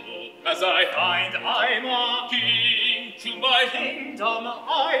individual. As I find I'm a king, to my kingdom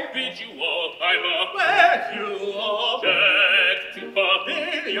I bid you all. I'm a wed you all, dead to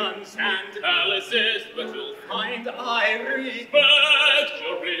pavilion. pavilions and palaces, but you'll find irie,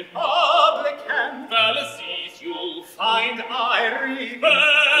 perjury, public and fallacies, you'll find irie,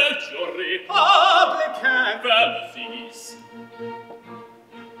 perjury, public and fallacies.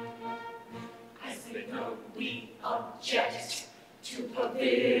 As they know we object to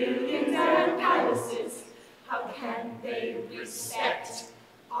pavilions and palaces, how can they respect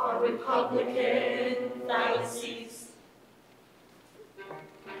our Republican fallacies?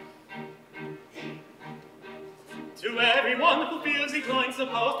 To everyone who feels inclined,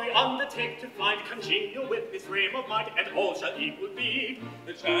 suppose we undertake to find congenial with this frame of mind, and all shall equal be.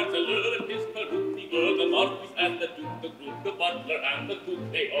 The Chancellor and his perruque, the Marquis and the Duke, the Groom, the Butler and the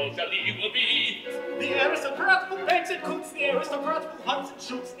Cook, they all shall equal be. The aristocrat who begs and cooks, the aristocrat who hunts and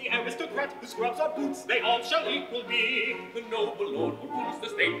shoots, the aristocrat who scrubs our boots, they all shall equal be. The noble lord who rules the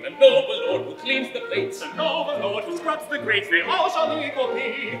state, the noble lord who cleans the plates, the noble lord who scrubs the grates, they all shall equal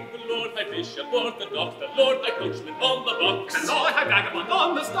be. The Lord High Bishop orthodox, the Lord High Coachman on the box, and Lord High Vagabond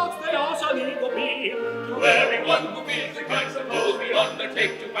on the stocks, they all shall equal be. To everyone who feels inclined, suppose we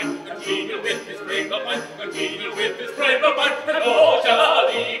undertake to find congenial with his frame of mind, congenial with his frame of mind, and all shall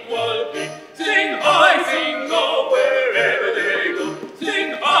equal be. Sing high, sing low, wherever they go.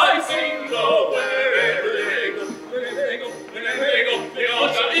 Sing high, sing low, wherever they go. Wherever they go, wherever they go, they all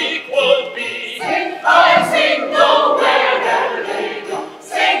shall equal be. Sing high, sing low, wherever they go.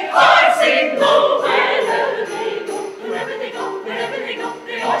 Sing high, sing low, wherever they go. Wherever they go, wherever they go,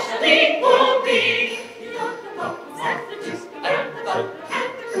 they all shall equal be. The orthodox and the juice, and the butler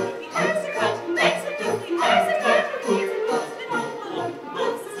and the cook, the aristocrat who makes the duke, the aristocrat who keeps the books, the noble lord who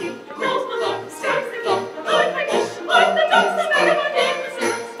moves the sea, the noble lord who starts the king, the Lord High Bishop, orthodox, the vagabond and the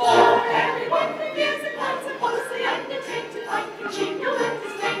servants. For everyone who feels inclined, suppose they undertake to find congenial with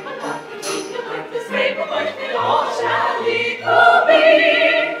this frame of mind, congenial with this frame of mind, they all shall equal be.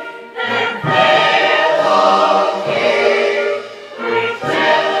 And hail, O King,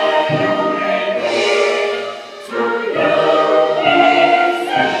 whichever you may be, to you we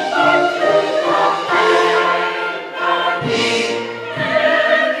sing unto the melody.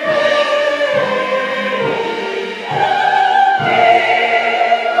 And hail,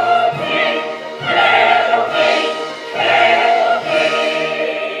 O King, hail, O King, hail, O King.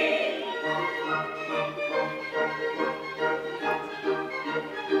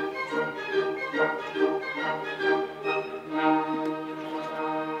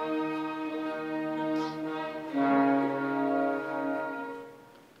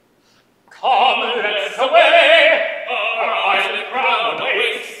 Come, let's away, our island crown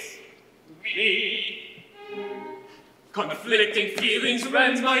awaits me. Conflicting feelings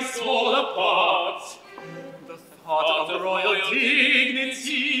rend my soul apart. The thought of royal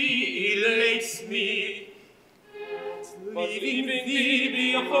dignity elates me. Leaving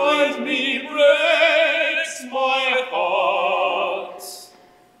thee behind me breaks my heart.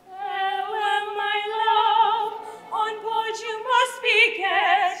 Farewell, my love, on board you must be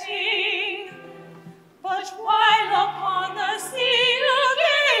getting. But while upon the sea you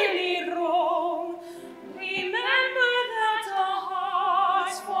gaily roam, remember that a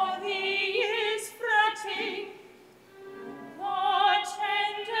heart for thee is fretting. The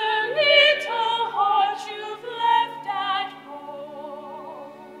tender little heart you've left at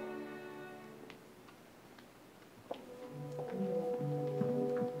home.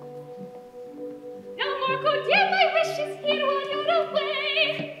 No more good dear, my wishes here while you're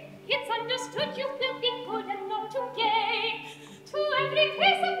away. It's understood you will be good and not too gay. To every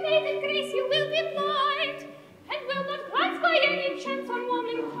grace of maiden grace you will be blind, and will not glance by any chance on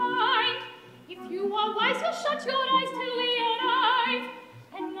womankind. If you are wise, you'll shut your eyes till we arrive,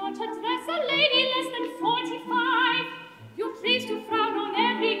 and not address a lady less than 45. You please to frown on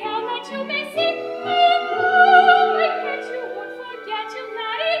every gown that you may see, and oh, I bet you won't forget you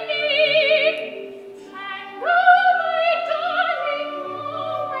married me. And oh, my darling,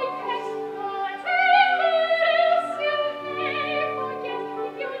 oh, my pet, whatever else you may forget,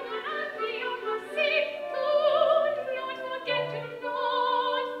 if you're not happy on the sea, do not forget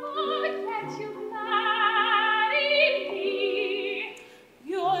you married me.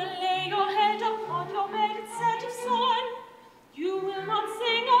 You'll lay your head upon your bed at set of sun. You will not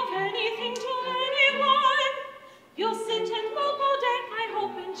sing of anything to anyone. You'll sit and mope all day, I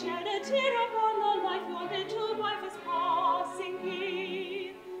hope, and shed a tear upon the life your little wife is passing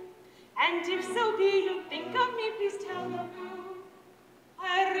here. And if so be you think of me, please tell the crew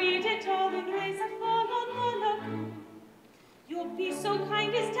I read it all in rays that fall on the lagoon. You'll be so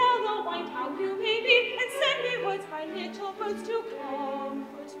kind as tell the white how you may be, and send me words by little birds to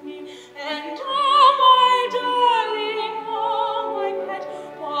comfort me. And oh, my darling, oh, my pet,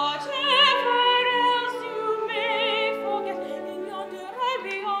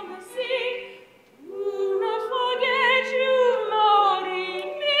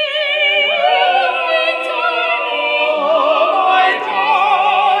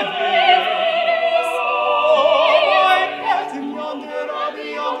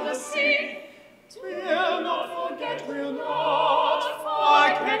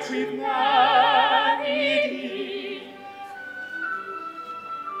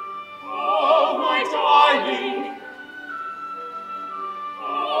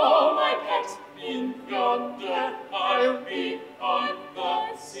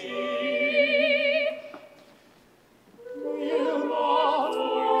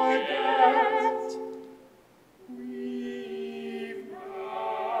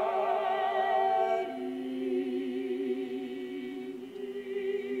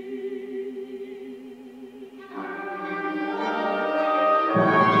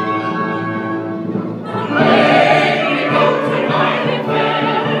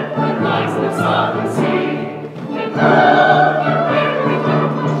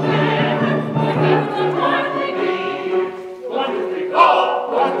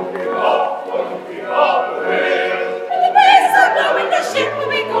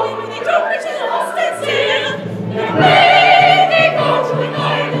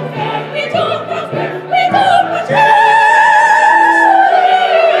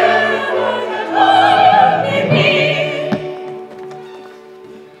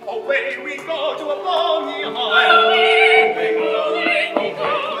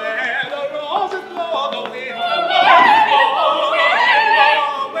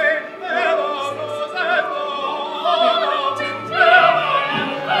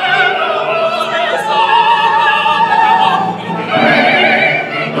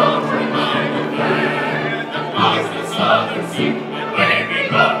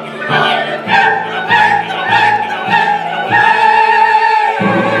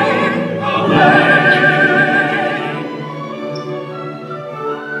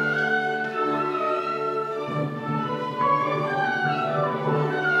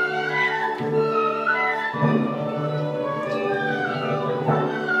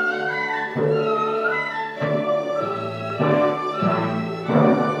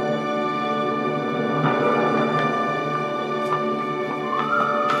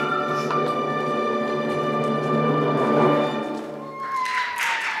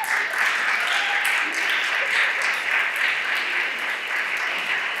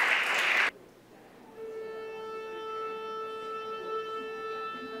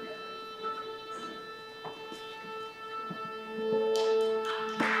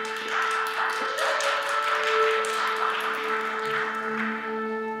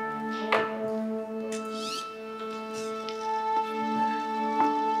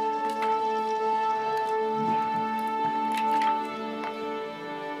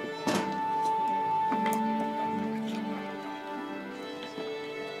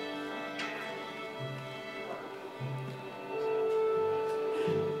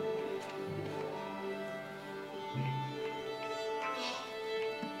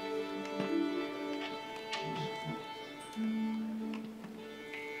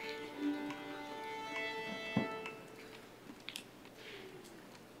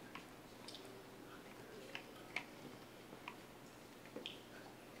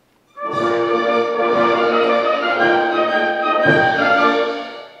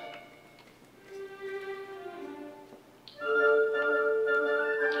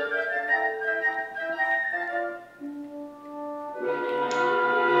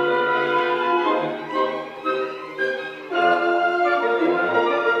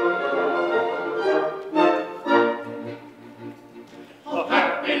 Of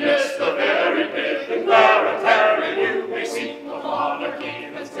happiness the very pith, and baritary you may see a monarchy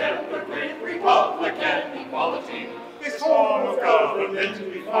that's tempered with republic and equality. This form of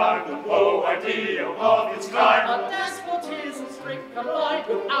government we find the low ideal of its kind. A despotism strict combined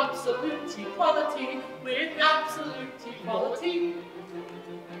with absolute equality,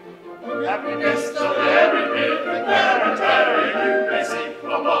 Happiness the very pith, and baritary you may see a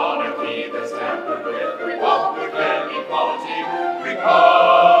monarchy that's tempered with republic and equality.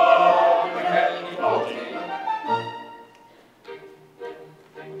 Republic and equality.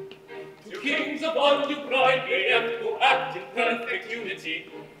 To kings of undue pride we am, who act in perfect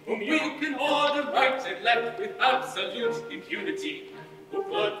unity, whom you can order right and left with absolute impunity, who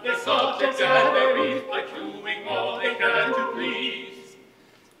put their subjects at their ease by doing all they can to please.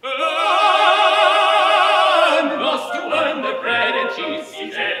 And thus to earn the bread and cheese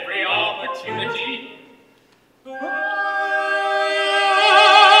sees every opportunity. And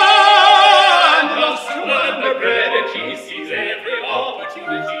thus to earn the bread and cheese sees every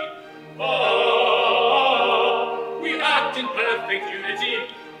opportunity. We act in perfect unity.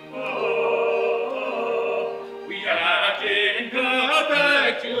 We act in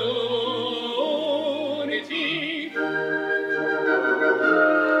perfect unity.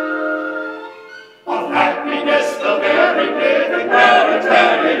 Of happiness the very pith, and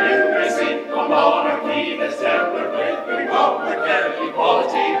baritary you may see a monarchy that's tempered with republic and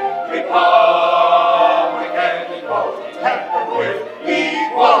equality. Republic and equality, tempered with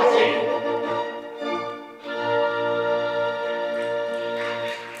equality.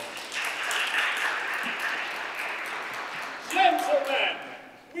 Gentlemen,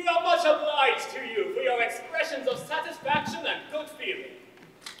 we are much obliged to you for your expressions of satisfaction and good feeling.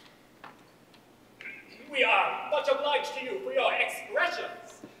 We are much obliged to you for your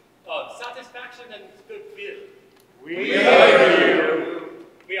expressions of satisfaction and good feeling. We hear you.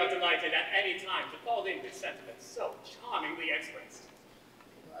 We are delighted at any time to fall in with sentiments so charmingly expressed.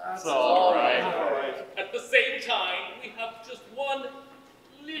 That's all right. At the same time, we have just one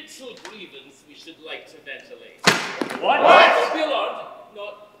little grievance we should like to ventilate. What? Gilbert,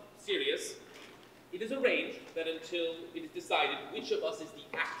 not serious. It is arranged that until it is decided which of us is the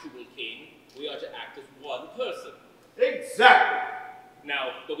actual king, we are to act as one person. Exactly.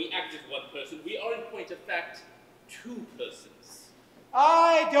 Now, though we act as one person, we are in point of fact two persons.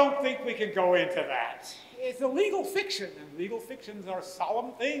 I don't think we can go into that. It's a legal fiction, and legal fictions are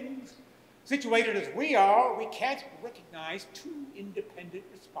solemn things. Situated as we are, we can't recognize two independent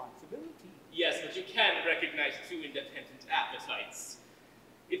responsibilities. Yes, but you can recognize two independent appetites.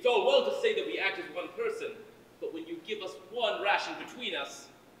 It's all well to say that we act as one person, but when you give us one ration between us,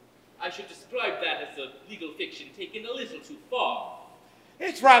 I should describe that as a legal fiction taken a little too far.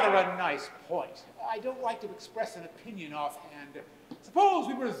 It's rather a nice point. I don't like to express an opinion offhand. Suppose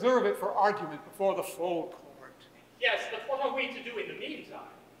we reserve it for argument before the full court. Yes, but what are we to do in the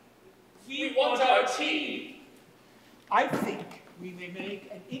meantime? We want our tea. I think we may make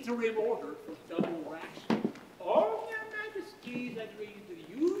an interim order for double ration, or their majesties entering into the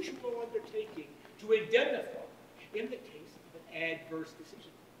usual undertaking to indemnify in the case of an adverse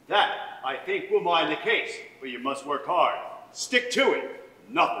decision. That, I think, will mind the case, but you must work hard. Stick to it.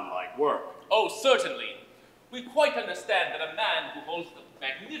 Nothing like work. Oh, certainly. We quite understand that a man who holds the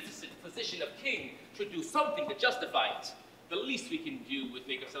magnificent position of king should do something to justify it. The least we can do is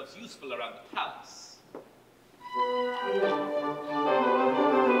make ourselves useful around the palace.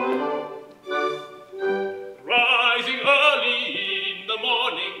 Rising early in the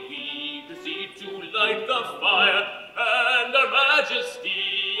morning, we proceed to light the fire, and our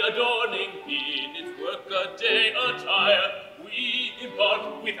majesty adorning in its work-a-day attire, we embark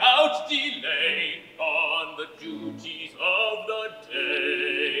without delay on the duties of the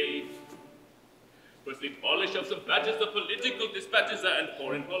day. Firstly, polish of some badges the political dispatches and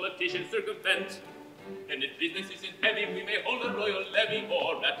foreign politicians circumvent. And if business isn't heavy, we may hold a royal levy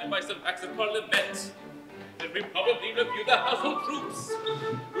or ratify some acts of parliament. Then we probably review the household troops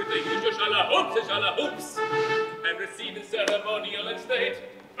with the usual shala-hoops and shala-hoops, and receive in ceremonial and state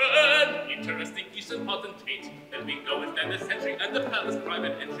an interesting Eastern potentate. Then we go and stand the sentry and the palace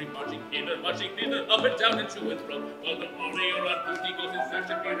private entry, marching thither, up and down and to and fro, while the warrior on duty goes in search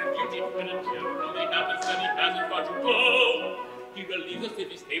of fear and beauty, and it generally happens that he hasn't far to go. He relieves us if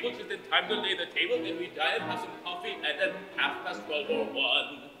his table, just in time to lay the table, then we dine, have some coffee, and at 12:30 or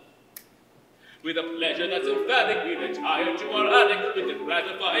 1. With a pleasure that's emphatic, we retire to our attic with the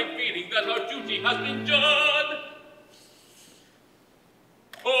gratifying feeling that our duty has been done.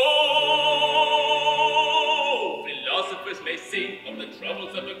 Oh, philosophers may sing of the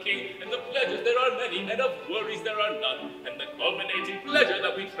troubles of a king and the pleasures there are many happy, and of worries there are none. And the culminating pleasure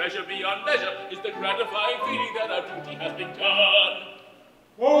that we treasure beyond measure is the gratifying feeling that our duty has been done.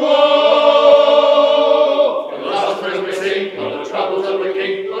 Oh! Philosophers we sing, of the troubles of the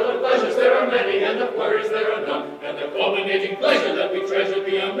king, for the pleasures there are many, and the worries there are none. And the culminating pleasure that we treasure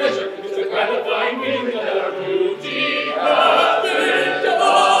beyond measure is the gratifying feeling that our duty has been done.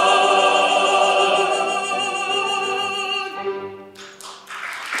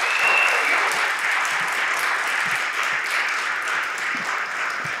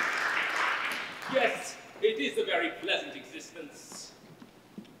 Yes, it is a very pleasant existence.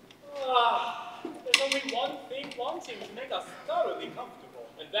 There's only one thing wanting to make us thoroughly comfortable.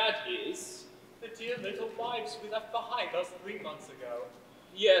 And that is? The dear little wives we left behind us 3 months ago.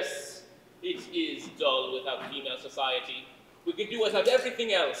 Yes, it is dull without female society. We can do without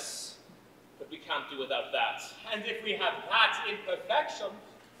everything else, but we can't do without that. And if we have that in perfection,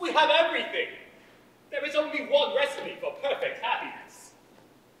 we have everything. There is only one recipe for perfect happiness.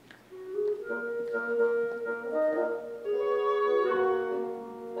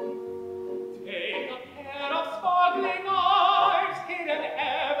 Take a pair of sparkling eyes, hidden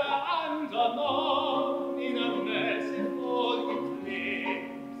ever and anon in a merciful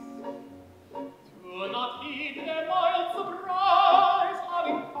eclipse. Do not heed their mild surprise,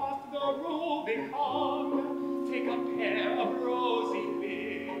 having passed the Rubicon. Take a pair of rosy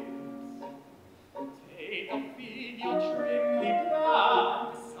lips. Take a figure trimly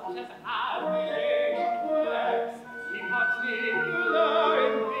planned, such as adoration works, be particular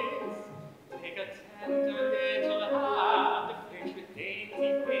in this. Take a tender little hand, flicked with dainty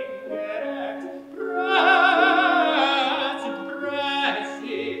fingerets. Press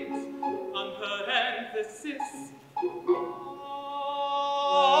it, on parenthesis.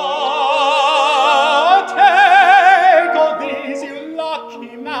 Take all these, you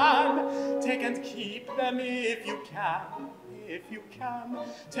lucky man. Take and keep them if you can. If you can,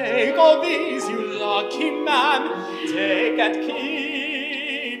 take all these, you lucky man. Take and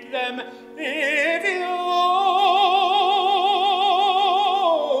keep them if you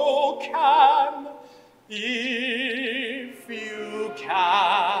can. If you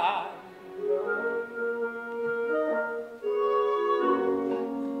can.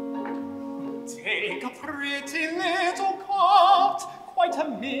 Take a pretty little cot, quite a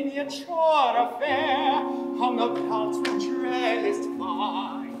miniature affair, hung about with trellised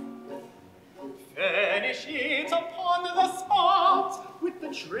vine. Furnish it upon the spot with the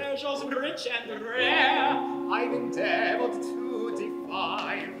treasures rich and rare I've endeavored to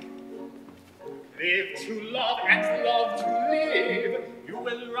define. Live to love and love to live, you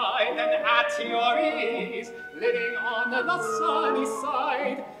will ride then at your ease, living on the sunny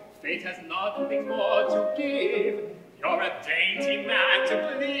side. Fate has nothing more to give. You're a dainty man to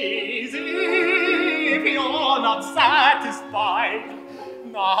please. If you're not satisfied,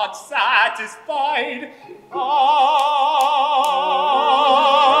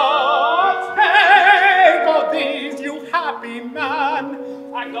 take all these, you happy man.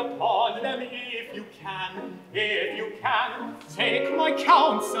 Act upon them if you can. Take my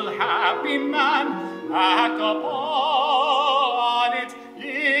counsel, happy man. Act upon it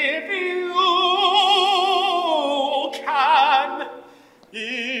if you can.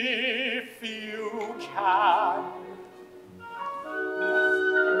 If you can.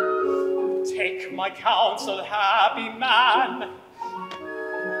 Take my counsel, happy man.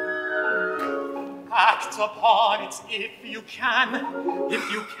 Act upon it if you can.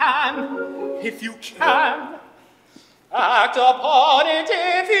 Act upon it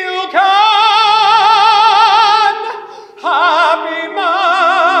if you can. Happy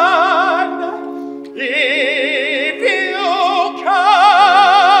man, if you can.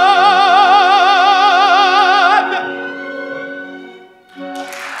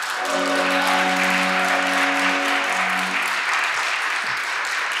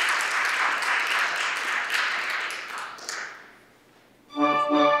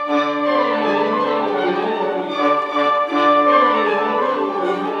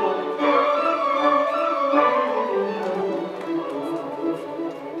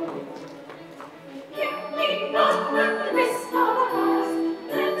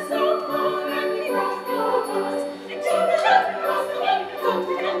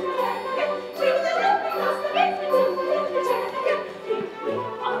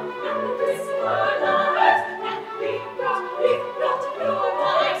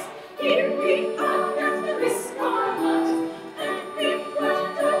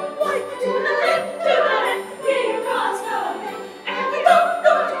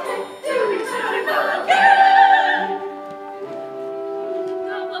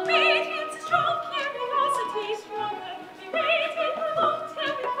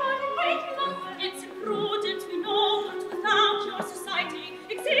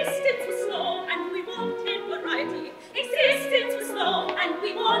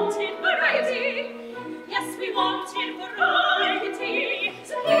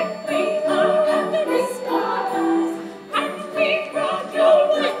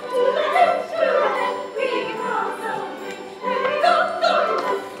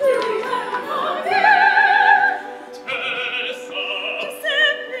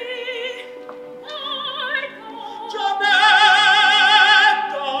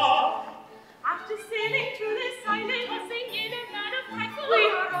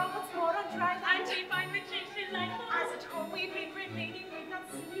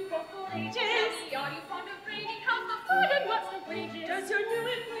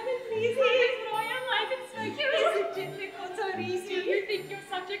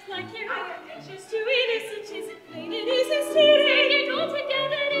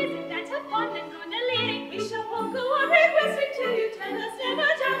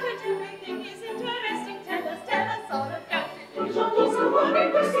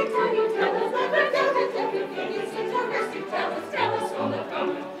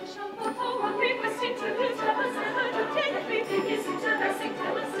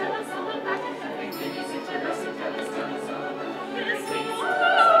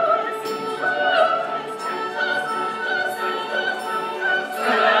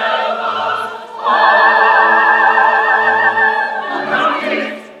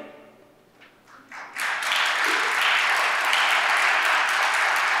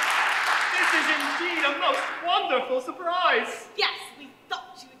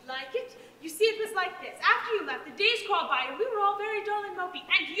 it was like this. After you left, the days crawled by, and we were all very dull and mopey,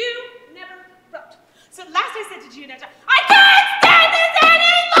 and you never wrote. So at last I said to Gianetta, I can't stand this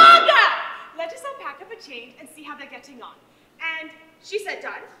any longer! Let us all pack up a change and see how they're getting on. And she said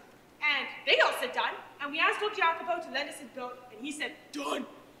done, and they all said done, and we asked old Jacopo to lend us his boat, and he said done.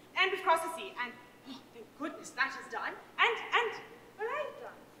 And we've crossed the sea, and oh, thank goodness that is done, and all right,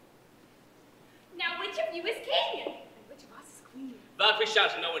 done. Now which of you is king? And which of us is queen? That we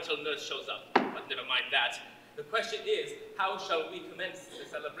shan't know until nurse shows up, but never mind that. The question is, how shall we commence the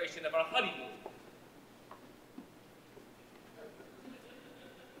celebration of our honeymoon?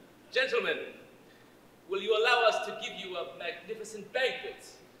 Gentlemen, will you allow us to give you a magnificent banquet?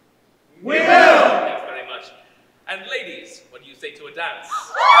 We will! Thanks very much. And ladies, what do you say to a dance?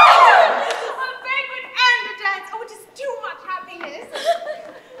 A banquet and a dance! Oh, it is too much happiness!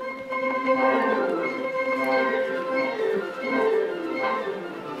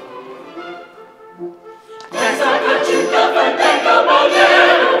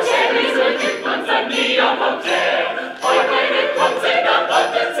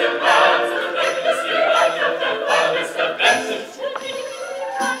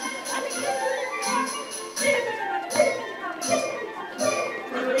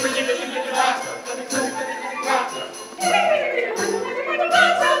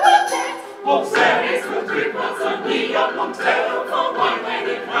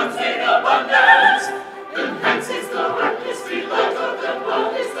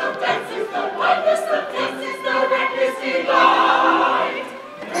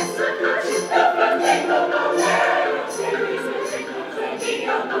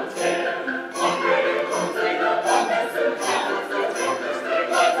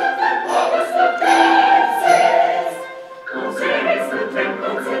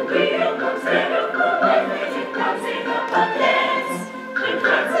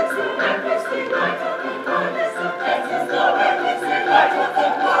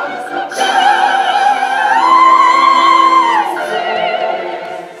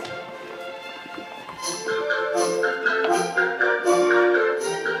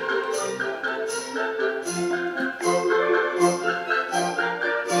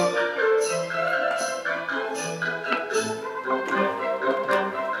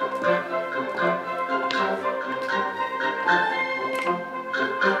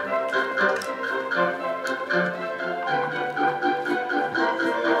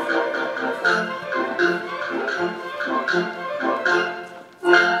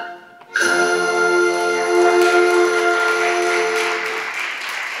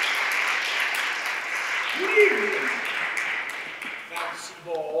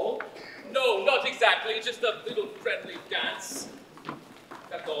 No, not exactly. Just a little friendly dance.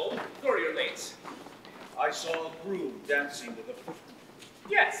 That's all. Sorry you're late. I saw a groom dancing with a footman.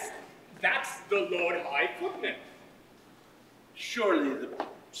 Yes, that's the Lord High Footman. Surely the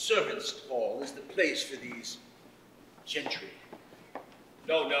servants' hall is the place for these gentry.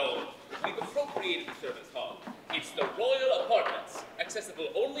 No, no. We've appropriated the servants' hall. It's the royal apartments, accessible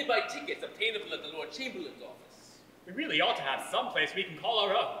only by tickets obtainable at the Lord Chamberlain's office. We really ought to have some place we can call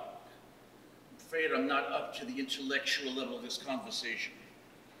our own. I'm afraid I'm not up to the intellectual level of this conversation.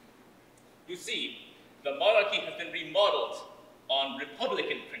 You see, the monarchy has been remodeled on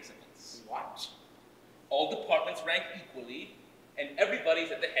Republican principles. What? All departments rank equally, and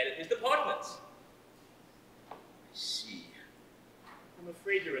everybody's at the head of his department. I see. I'm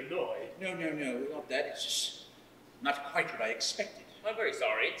afraid you're annoyed. No, not that. It's just not quite what I expected. I'm very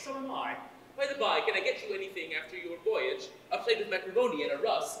sorry. So am I. By the by, can I get you anything after your voyage? A plate of macaroni and a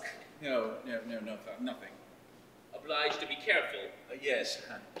rusk. No, nothing. Obliged to be careful. Yes,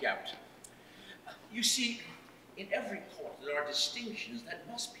 gout. You see, in every court there are distinctions that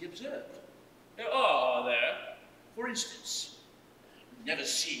must be observed. There are there. For instance, you never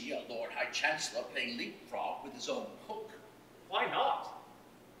see a Lord High Chancellor playing leapfrog with his own cook. Why not?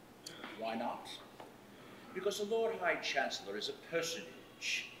 Why not? Because a Lord High Chancellor is a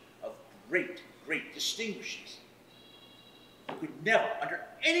personage of great distinguishes. He could never, under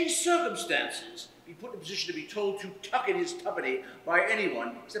any circumstances, be put in a position to be told to tuck in his tuppenny by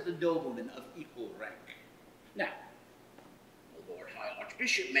anyone except a nobleman of equal rank. Now, the Lord High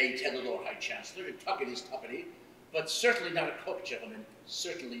Archbishop may tell the Lord High Chancellor to tuck in his tuppenny, but certainly not a cook, gentlemen.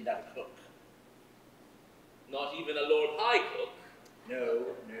 Certainly not a cook. Not even a Lord High cook. No.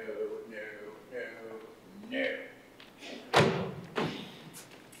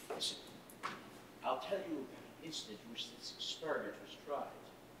 Listen, I'll tell you an incident in which this experiment was tried.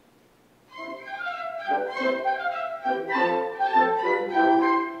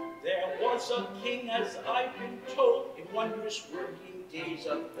 There was a king, as I've been told, in wondrous working days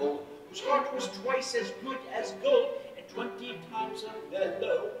of old, whose heart was twice as good as gold, and 20 times a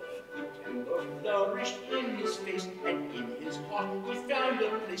fellow. Good temper flourished in his face, and in his heart he found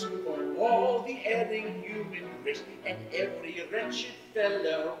a place for all the erring human race, and every wretched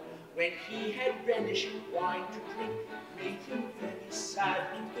fellow, when he had relished wine to drink, made him very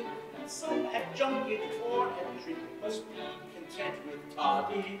sad to think that some at junket or at drink must be content with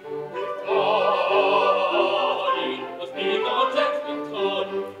toddy. With toddy, must be content with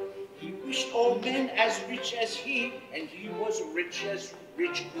toddy. He wished all men as rich as he, and he was rich as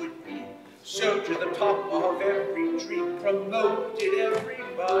rich could be. So to the top of every tree promoted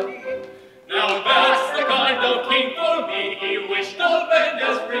everybody. Now that's the kind of king for me. He wished all men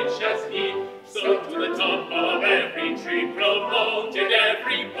as rich as he. So to the top of every tree promoted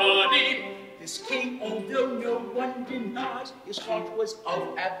everybody. This king, although no one denies, his heart was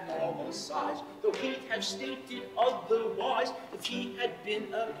of abnormal size, though he'd have stated otherwise if he had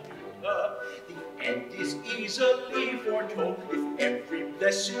been a pewter. The end is easily foretold if every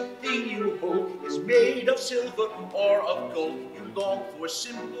blessed thing you hold is made of silver or of gold. You long for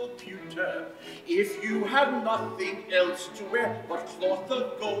simple pewter. If you have nothing else to wear but cloth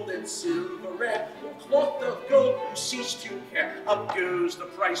of gold and silver rare, or cloth of gold, you cease to care. Up goes the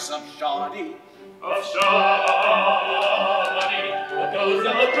price of shoddy. Of shoddy, what goes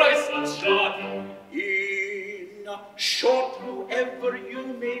the price of shoddy? In short, whoever you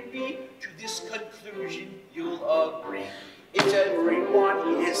may be, to this conclusion you'll agree. If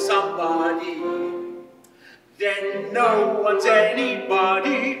everyone is somebody, then no one's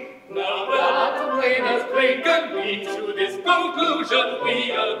anybody. Now that plain as plain can be, to this conclusion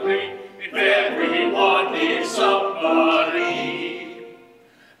we agree. If everyone is somebody,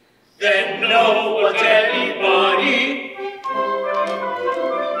 then no one's anybody.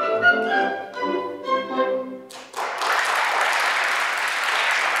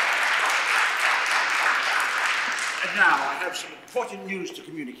 And now I have some important news to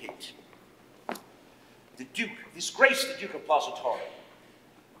communicate. The Duke, His Grace the Duke of Placitora,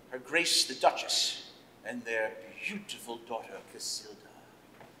 Her Grace the Duchess, and their beautiful daughter Casilda.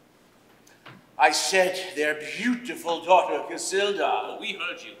 I said their beautiful daughter Casilda. Oh, we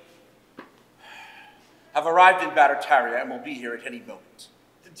heard you. Have arrived in Barataria and will be here at any moment.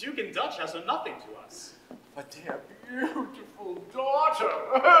 The Duke and Duchess are nothing to us. But their beautiful daughter.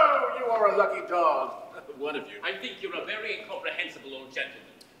 Oh, you are a lucky dog. One of you. I think you're a very incomprehensible old gentleman.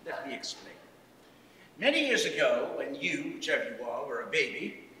 Let me explain. Many years ago, when you, whichever you are, were a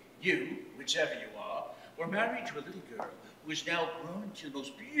baby, you, whichever you are, were married to a little girl who is now grown into the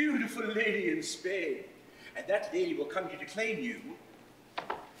most beautiful lady in Spain. And that lady will come here to claim you,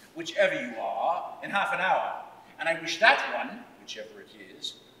 whichever you are, in half an hour. And I wish that one, whichever it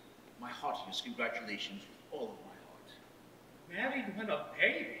is, my heartiest congratulations with all of my heart. Married when a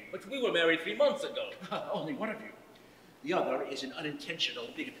baby? But we were married 3 months ago. Only one of you. The other is an unintentional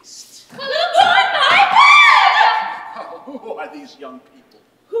bigamist. Who are these young people?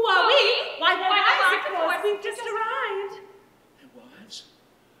 Who are we? Why, the wives, of course. We've just arrived. Their wives?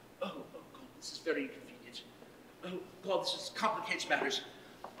 Oh, God, this is very inconvenient. Oh, God, this complicates matters.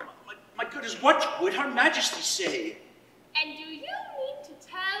 My goodness, what would Her Majesty say? And do you mean to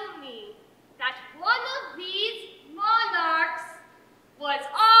tell me that one of these monarchs was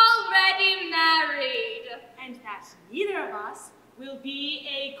already married? And that neither of us will be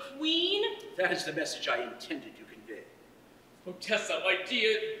a queen? That is the message I intended to convey. Oh, Tessa, my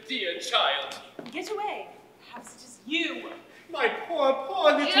dear, dear child. Get away. Perhaps it is you. My poor,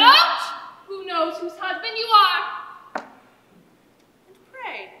 poor little... Don't! Who knows whose husband you are? And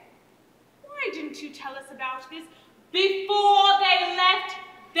pray, why didn't you tell us about this before they left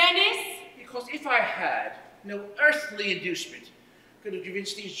Venice? Because if I had, no earthly inducement could have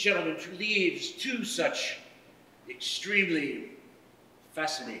convinced these gentlemen to leave two such extremely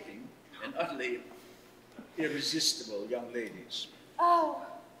fascinating and utterly irresistible young ladies. Oh,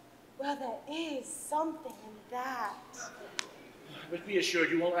 well, there is something in that. But be assured,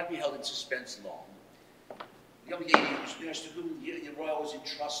 you will not be held in suspense long. The young lady whose nurse to whom the royal was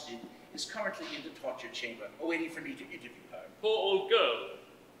entrusted is currently in the torture chamber, awaiting for me to interview her. Poor old girl.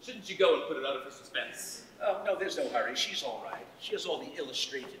 Shouldn't you go and put her out of her suspense? Oh, no, there's no hurry. She's all right. She has all the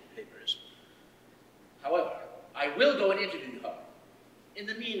illustrated papers. However, I will go and interview her. In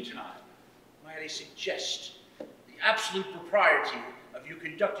the meantime, might I suggest the absolute propriety of you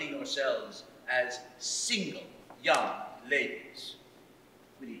conducting yourselves as single young ladies.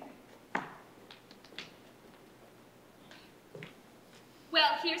 Good evening.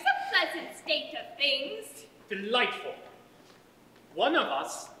 Well, here's a pleasant state of things. Delightful. One of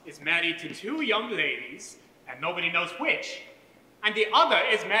us is married to two young ladies, and nobody knows which. and the other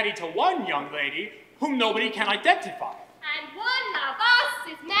is married to one young lady whom nobody can identify. And one of us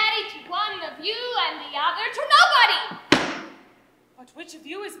is married to one of you and the other to nobody. But which of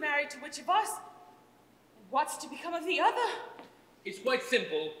you is married to which of us? And what's to become of the other? It's quite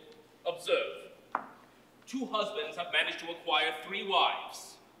simple. Observe. 2 husbands have managed to acquire 3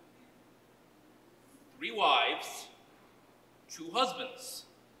 wives. 3 wives, 2 husbands.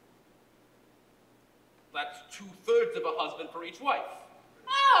 That's 2/3 of a husband for each wife.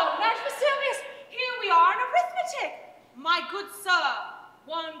 Oh, Master Basilius, here we are in arithmetic. My good sir,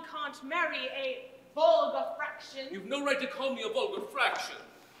 one can't marry a vulgar fraction. You've no right to call me a vulgar fraction.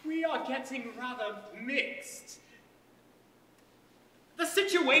 We are getting rather mixed. The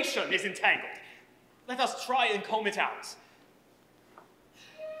situation is entangled. Let us try and comb it out.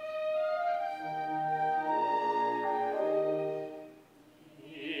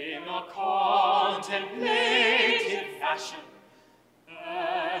 In a contemplative fashion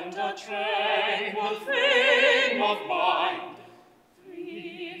and a tranquil frame of mind,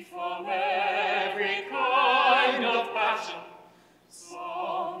 free from every kind of passion,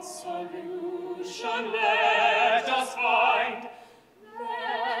 some solution let us find.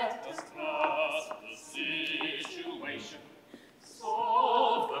 Let us grasp the situation,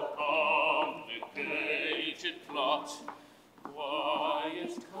 solve the complicated plot.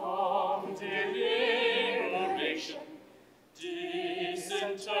 Quiet, calm deliberation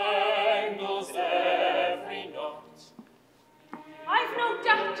disentangles every knot. I've no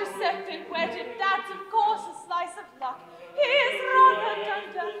doubt Giuseppe wedded, that's of course a slice of luck. He's rather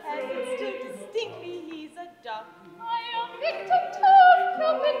dunderheaded, still distinctly he's a duck. I am victim to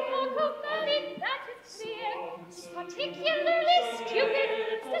Cupid, knock of married, that is clear. Particularly stupid,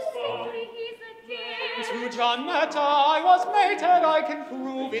 distinctly he's a dear. To Giannetta I was mated, I can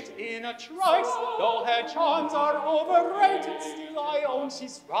prove it in a trice. Though her charms are overrated, still I own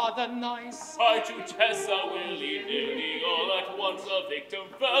she's rather nice. I to Tessa willy-nilly all at once a victim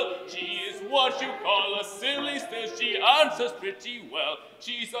fell. She is what you call a silly, still she answers pretty well.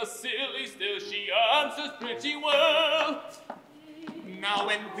 She's a silly, still she answers pretty well. Now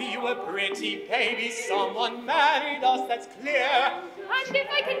when we were pretty babies, someone married us, that's clear. And if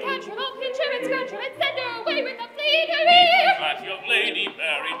I can catch her, I'll pinch her and scratch her and send her away with a fleetery. That young lady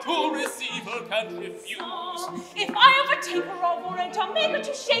married to receive her can't refuse. If I overtake her over and I'll make her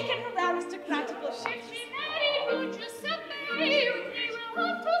to shake in her aristocratical If she married good Giuseppe, you three will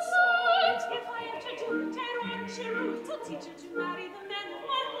have to fight. If I am to do terror and cheroot, I'll teach her to marry the men of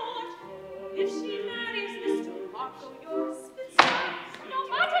my heart. If she marries Mr. Marco, you're a spinster. No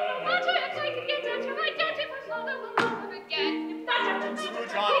matter, if I can get at her, I doubt if her father will love her again. To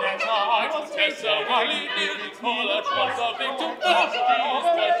Giannetta I was Tessa willy-nilly all at once a victim fell. She is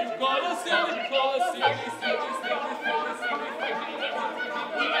what you call a silly,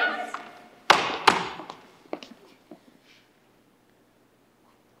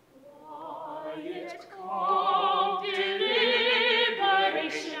 Quiet, calm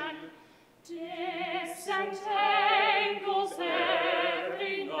deliberation disentangles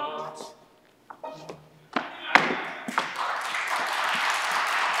every knot.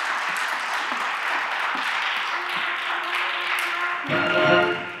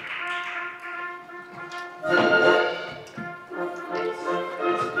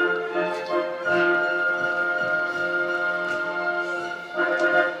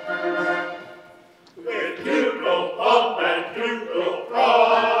 With bugle pump and bugle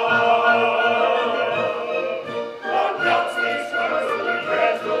pride, announce these words to the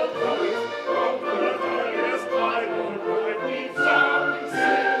dreadful boys, from the rebellious Bible word we soundly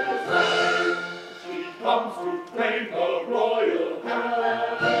signals play. She comes to claim the royal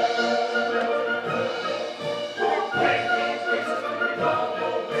hand. Proclaim these graces to the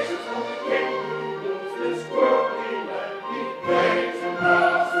noble graces from the king who rules this worldly land. He prays and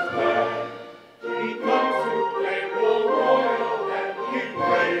passes by. He comes to claim the royal and he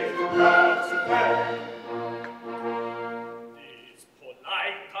prays the crowds of men. This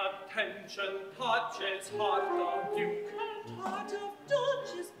polite attention touches heart of duke and heart of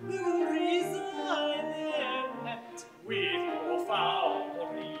duchess will resign their net with profound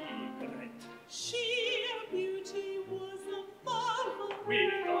regret. Sheer beauty was a marvel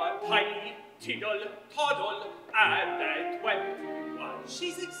with a tiny tiddle toddle and at 21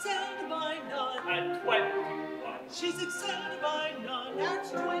 she's excelled by none. At 21 she's excelled by none. At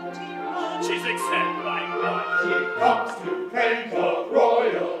 21 she's excelled by none. She comes to claim the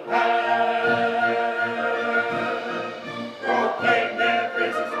royal hand. Proclaim their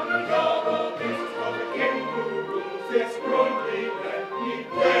praises from the noble graces from the king who rules this goodly land. He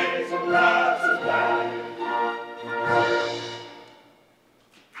prays and laughs his land.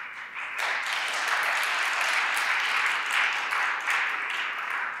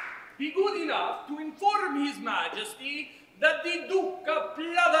 be good enough to inform His Majesty that the Duca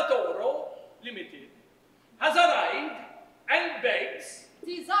Pladatoro Limited has arrived and begs,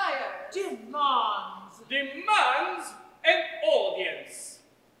 desires, demands an audience.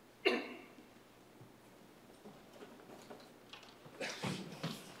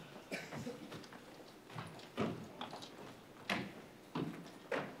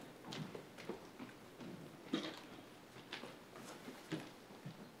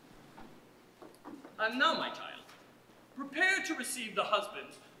 And now, my child, prepare to receive the husband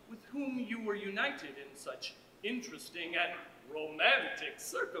with whom you were united in such interesting and romantic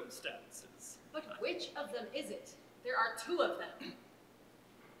circumstances. But which of them is it? There are two of them.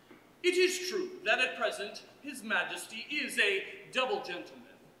 It is true that at present His Majesty is a double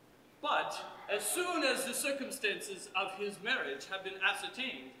gentleman, but as soon as the circumstances of his marriage have been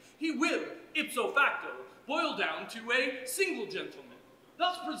ascertained, he will, ipso facto, boil down to a single gentleman,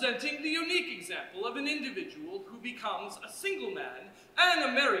 thus presenting the unique example of an individual who becomes a single man and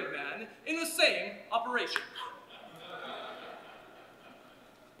a married man in the same operation.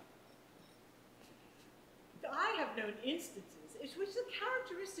 I have known instances in which the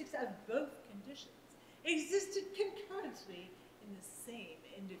characteristics of both conditions existed concurrently in the same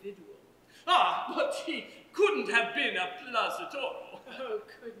individual. Ah, but he couldn't have been a Placidoro. Oh,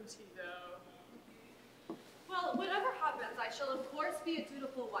 couldn't he, though? Well, whatever happens, I shall of course be a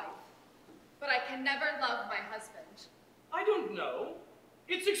dutiful wife. But I can never love my husband. I don't know.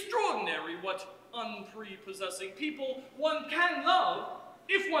 It's extraordinary what unprepossessing people one can love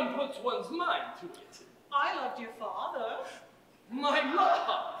if one puts one's mind to it. I loved your father. My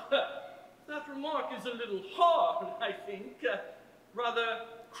love! That remark is a little hard, I think. Rather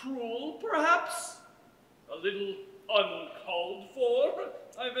cruel, perhaps? A little uncalled for,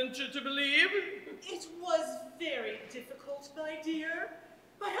 I venture to believe. It was very difficult, my dear.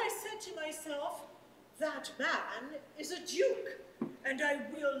 But I said to myself, that man is a duke, and I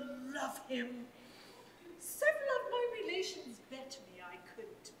will love him. Several of my relations bet me I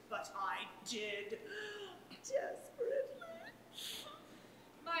couldn't, but I did. Desperately.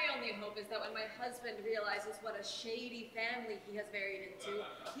 My only hope is that when my husband realizes what a shady family he has married into,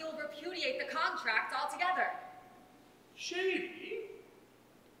 he will repudiate the contract altogether. Shady?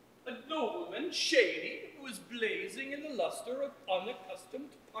 A nobleman shady who is blazing in the luster of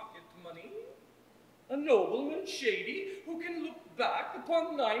unaccustomed pocket money? A nobleman shady who can look back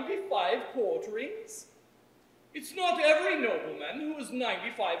upon 95 quarterings? It's not every nobleman who has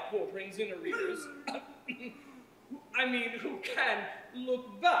 95 quarterings in arrears. I mean, who can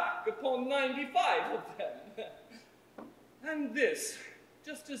look back upon 95 of them. And this,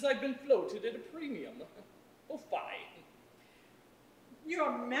 just as I've been floated at a premium. Oh, fine.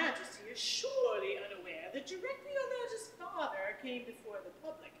 Your Majesty is surely unaware that directly on his father came before the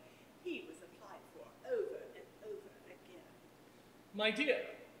public, he was applied for over and over again. My dear,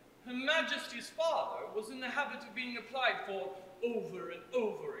 Her Majesty's father was in the habit of being applied for over and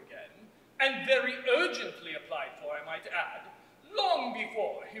over again, and very urgently applied for, I might add, long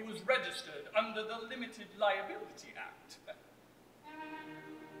before he was registered under the Limited Liability Act.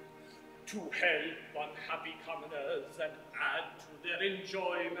 To help unhappy commoners and add to their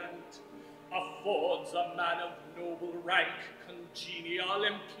enjoyment, affords a man of noble rank congenial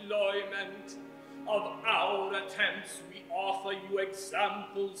employment. Of our attempts we offer you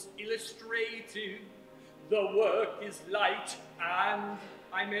examples illustrative. The work is light and,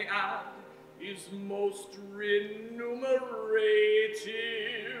 I may add, is most remunerative.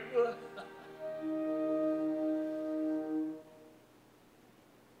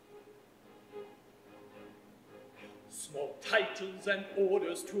 Small titles and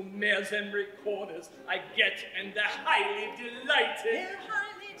orders to mayors and recorders I get, and they're highly delighted. They're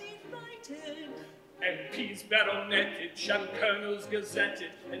highly delighted. MPs baroneted, and colonels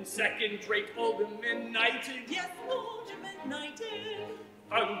gazetted, and second-rate aldermen knighted. Yes, aldermen knighted.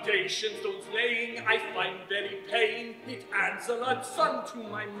 Foundation stones laying, I find very paying. It adds a large sum to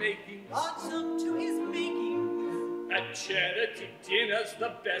my making. Large sum to his making. At charity dinners,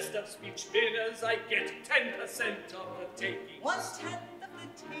 the best of speech dinners, I get 10% of the taking. 1/10 of the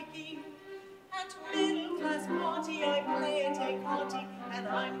taking. At middle-class party, I play a take hearty, and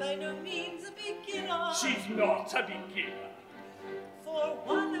I'm by no means a beginner. She's not a beginner. For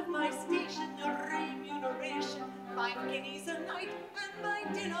one of my station, a remuneration, 5 guineas a night, and my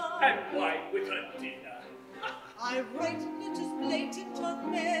dinner. And why with a dinner? I write letters blatant on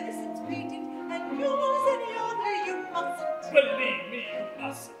medicines patent, and use any other you mustn't. Believe me, you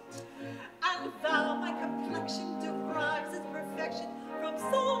mustn't. And thou, my complexion derives its perfection from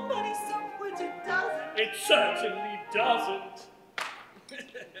somebody so which it doesn't. It certainly doesn't.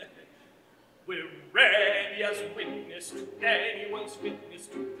 We're ready as witness to anyone's witness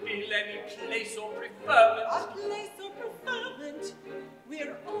to fill any place or preferment. A place or preferment.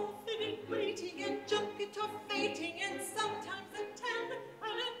 We're often in waiting and junket or fating, and sometimes attend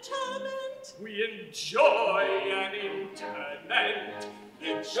an interment. We enjoy an interment.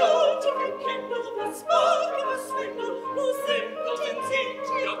 In short, if you kindle the spark of a swindle, whose Simpletons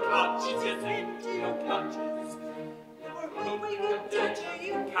into your clutches, yes, into your clutches. Or when you debtor,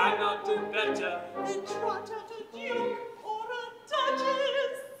 you cannot do better than trot out a duke or a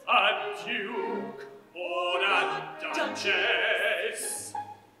duchess. A duke or a duchess.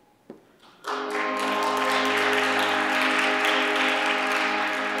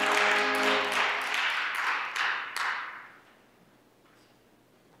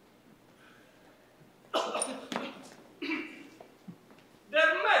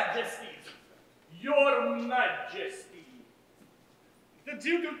 Their Majesties, Your Majesty. The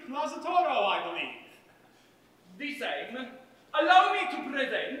Duke of Plazatoro, I believe. The same. Allow me to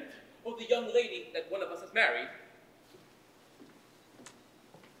present. Oh, the young lady that one of us has married.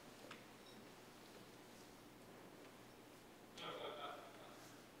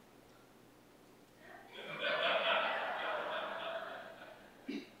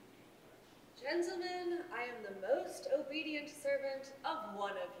 Gentlemen, I am the most obedient servant of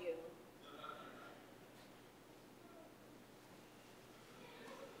one of you.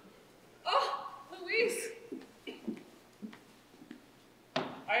 Oh, Louise!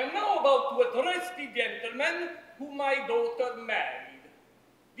 I am now about to address the gentleman whom my daughter married.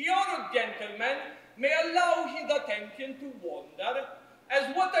 The honored gentleman may allow his attention to wander,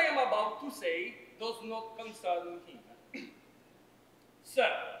 as what I am about to say does not concern him.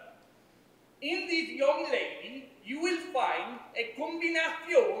 Sir, in this young lady, you will find a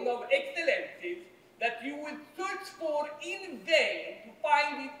combination of excellencies that you will search for in vain to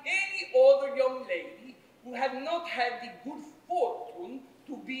find in any other young lady who had not had the good fortune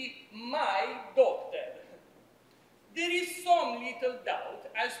to be my daughter. There is some little doubt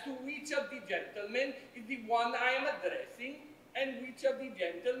as to which of the gentlemen is the one I am addressing and which of the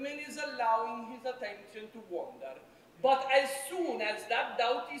gentlemen is allowing his attention to wander. But as soon as that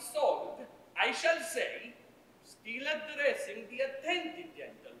doubt is solved, I shall say, still addressing the attentive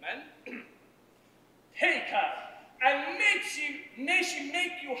gentleman, take her, and may she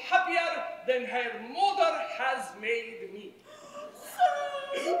make you happier than her mother has made me.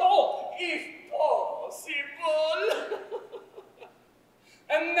 Oh, if possible.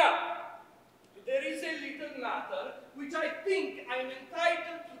 And now, there is a little matter which I think I am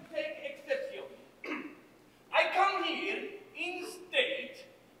entitled to take exception. I come here in state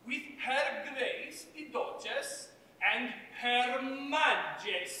with Her Grace the Duchess and Her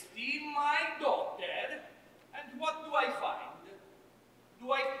Majesty my daughter, and what do I find?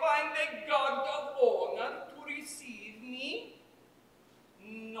 Do I find a guard of honor to receive me?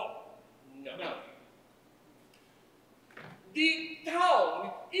 No. No. The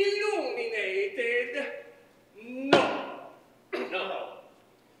town illuminated? No. No.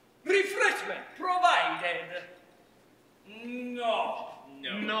 Refreshment provided? No.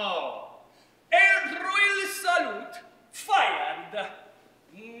 No. No. A royal salute fired?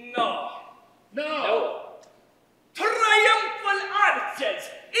 No. No. Triumphal arches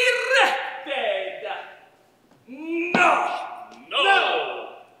erected? No. No.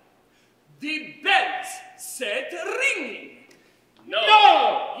 The bells set ringing?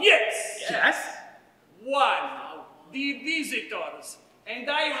 No. Yes. Yes. One. The visitors, and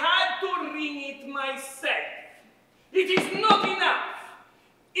I had to ring it myself. It is not enough.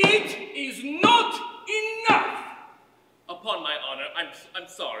 It is not enough. Upon my honor, I'm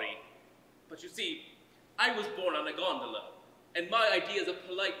sorry. But you see, I was born on a gondola, and my ideas of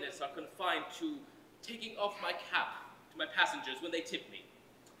politeness are confined to taking off my cap to my passengers when they tip me.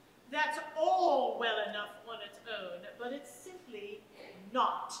 That's all well enough on its own, but it's simply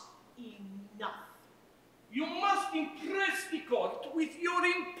not enough. You must impress the court with your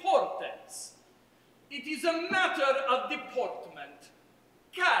importance. It is a matter of deportment,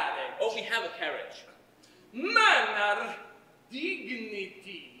 carriage. Oh, we have a carriage. Manner,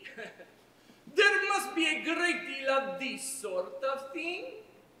 dignity. There must be a great deal of this sort of thing,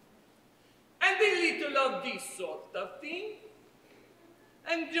 and a little of this sort of thing,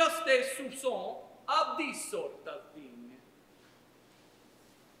 and just a soupçon of this sort of thing.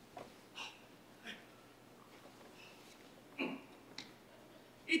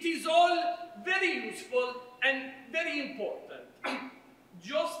 It is all very useful and very important.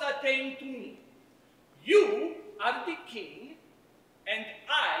 Just attend to me. You are the king, and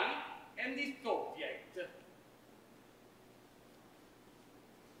I am the subject.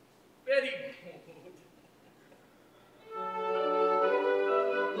 Very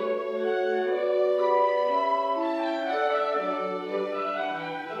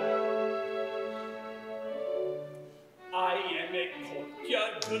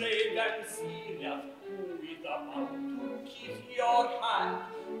trade and serious, who is about to kiss your hand,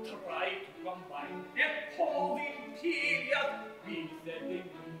 try to combine a Pauline period with a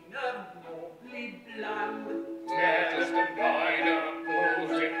demeanor nobly bland. Let us combine a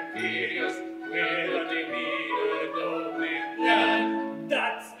potion furious with a demeanor nobly bland.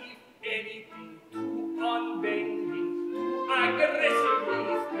 That's if anything too unbending, too aggressively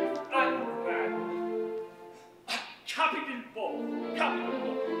stiff and grand. A capital ball, capital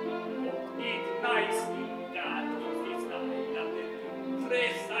ball. Put it nicely, that was the style of the thing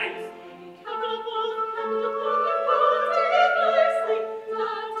precisely. Capital ball, you've got it nicely.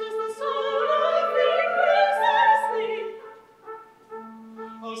 That is the soul of thee precisely.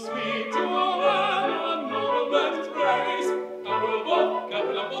 A sweet Joanna, moment praise. Capital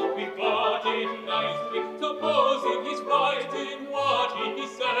ball, we've got it nicely. Supposing he's right in what he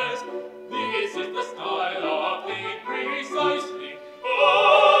says, this is the style of thing precisely.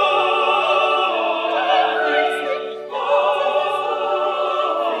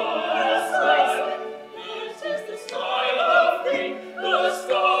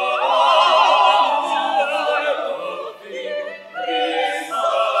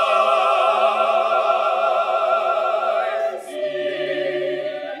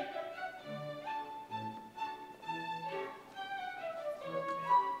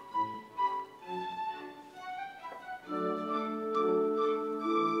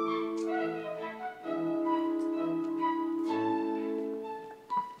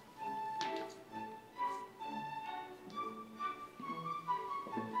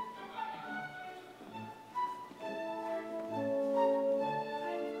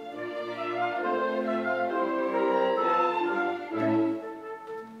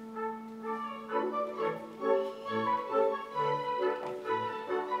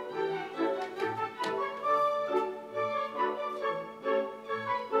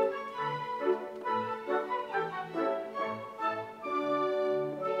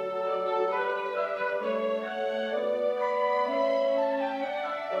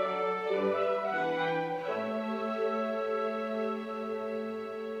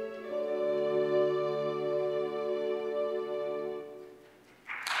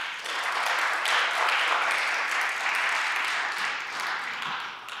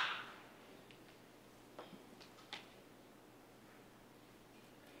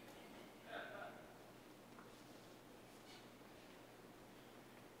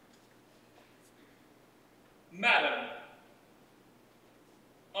 Madam,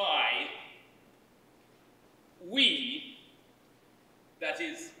 we, that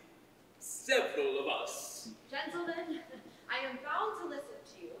is, several of us. Gentlemen, I am bound to listen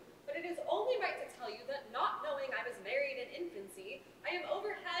to you, but it is only right to tell you that not knowing I was married in infancy, I am over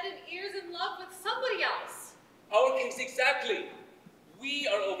head and ears in love with somebody else. Our case exactly. We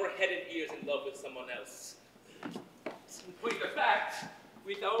are over head and ears in love with someone else. In point of fact,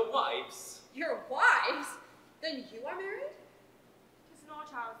 with our wives. Your wives? Then you are married? It is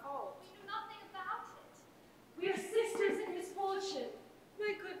not our fault. We knew nothing about it. We are sisters in misfortune.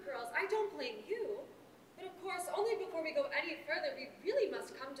 My good girls, I don't blame you. But of course, only before we go any further, we really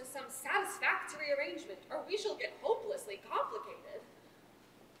must come to some satisfactory arrangement, or we shall get hopelessly complicated.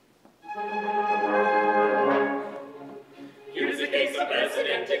 Here is a case of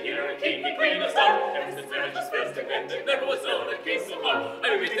president, and here a king and queen of star. Ever since marriage's first invented, never was known a case so far.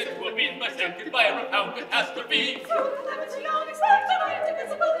 I wish that you had been my second by a profound catastrophe. Through calamity unexpected, I am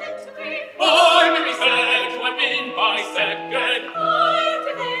divisible into three. I may be said to have been my second. I am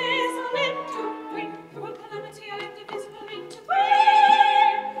divisible into three. Through calamity, I am divisible into three.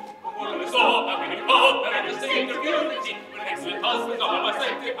 What I saw, I really hope, and I just sing of unity. When excellent husbands are my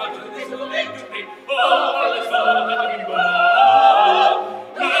second, I am divisible into three. Oh, what I saw, I really hope.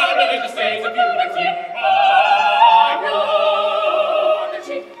 Religious states of unity, my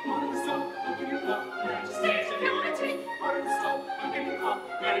unity. Modern soul, how can you call religious states of unity? Modern soul, how can you call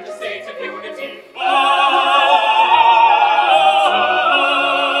religious states of unity?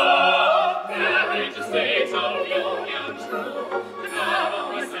 Religious states of union true, the God of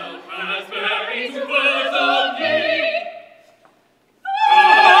myself has very two words of me.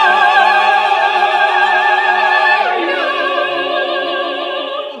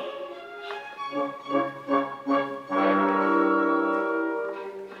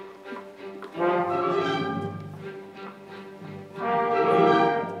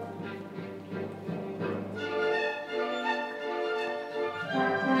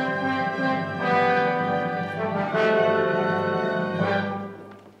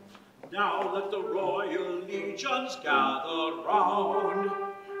 Gather round,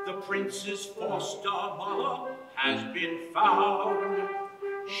 the prince's foster mother has been found.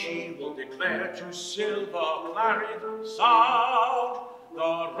 She will declare to silver claret sound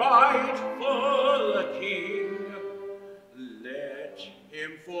the rightful king. Let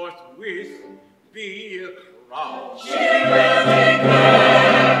him forthwith be crowned. She will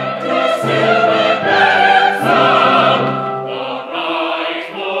declare to silver claret sound the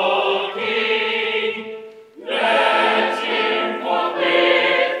rightful king. Let him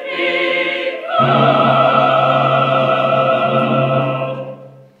forthwith be crowned.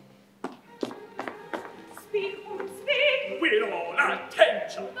 We're all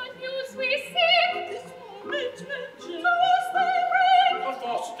attention. The news we seek This moment mentioned. to us they bring. The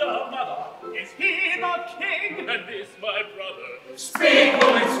foster mother, is he the king? And is my brother? Speak,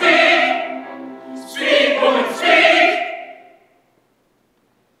 woman, speak! Speak, woman, speak!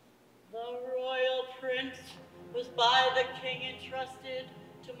 The royal prince was by the king entrusted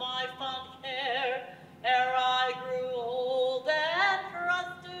to my fond care, ere I grew old and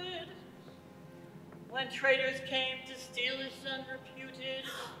trusted. When traitors came to steal his son reputed,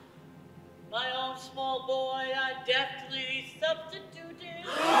 my own small boy I deftly substituted.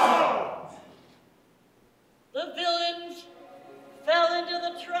 The villains fell into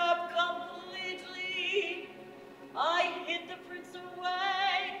the trap completely. I hid the prince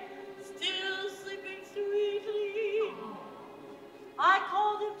away, still sleeping sweetly. I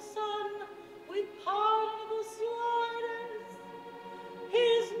called him son with pardonable slyness.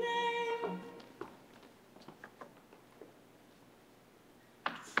 His name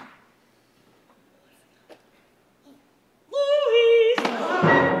Louis.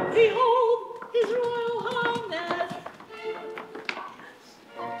 Behold his royal highness.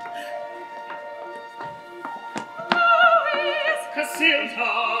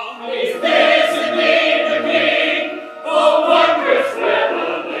 Casilda, Is this indeed the king? Oh, wondrous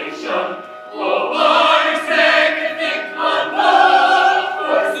revelation! Oh, unexpected, unknown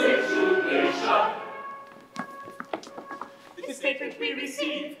for situation! This statement we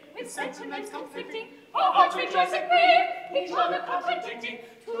receive with sentiments conflicting. Our hearts rejoice and grieve, each other contradicting.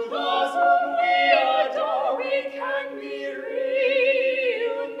 To those whom we adore, we can be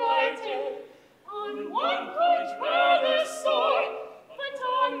reunited. On one point rather sore, but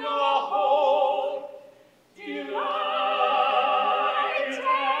on the whole delighted.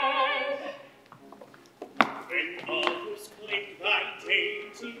 when others claim thy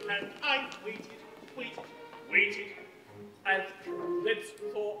dainty hand, I waited, and prudence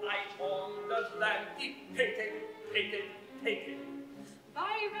thought I on the land dictated.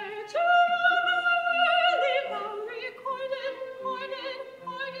 By virtue of recorded,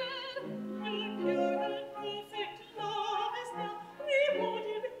 when pure and perfect love is now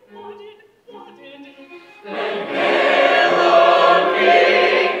rewarded. And hail, O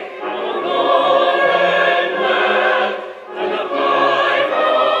king, on lord and man, and the five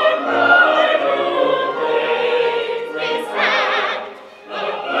unbridled praise his hand. The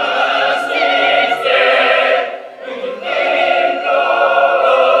past is dead, and the name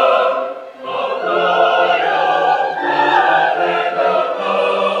goes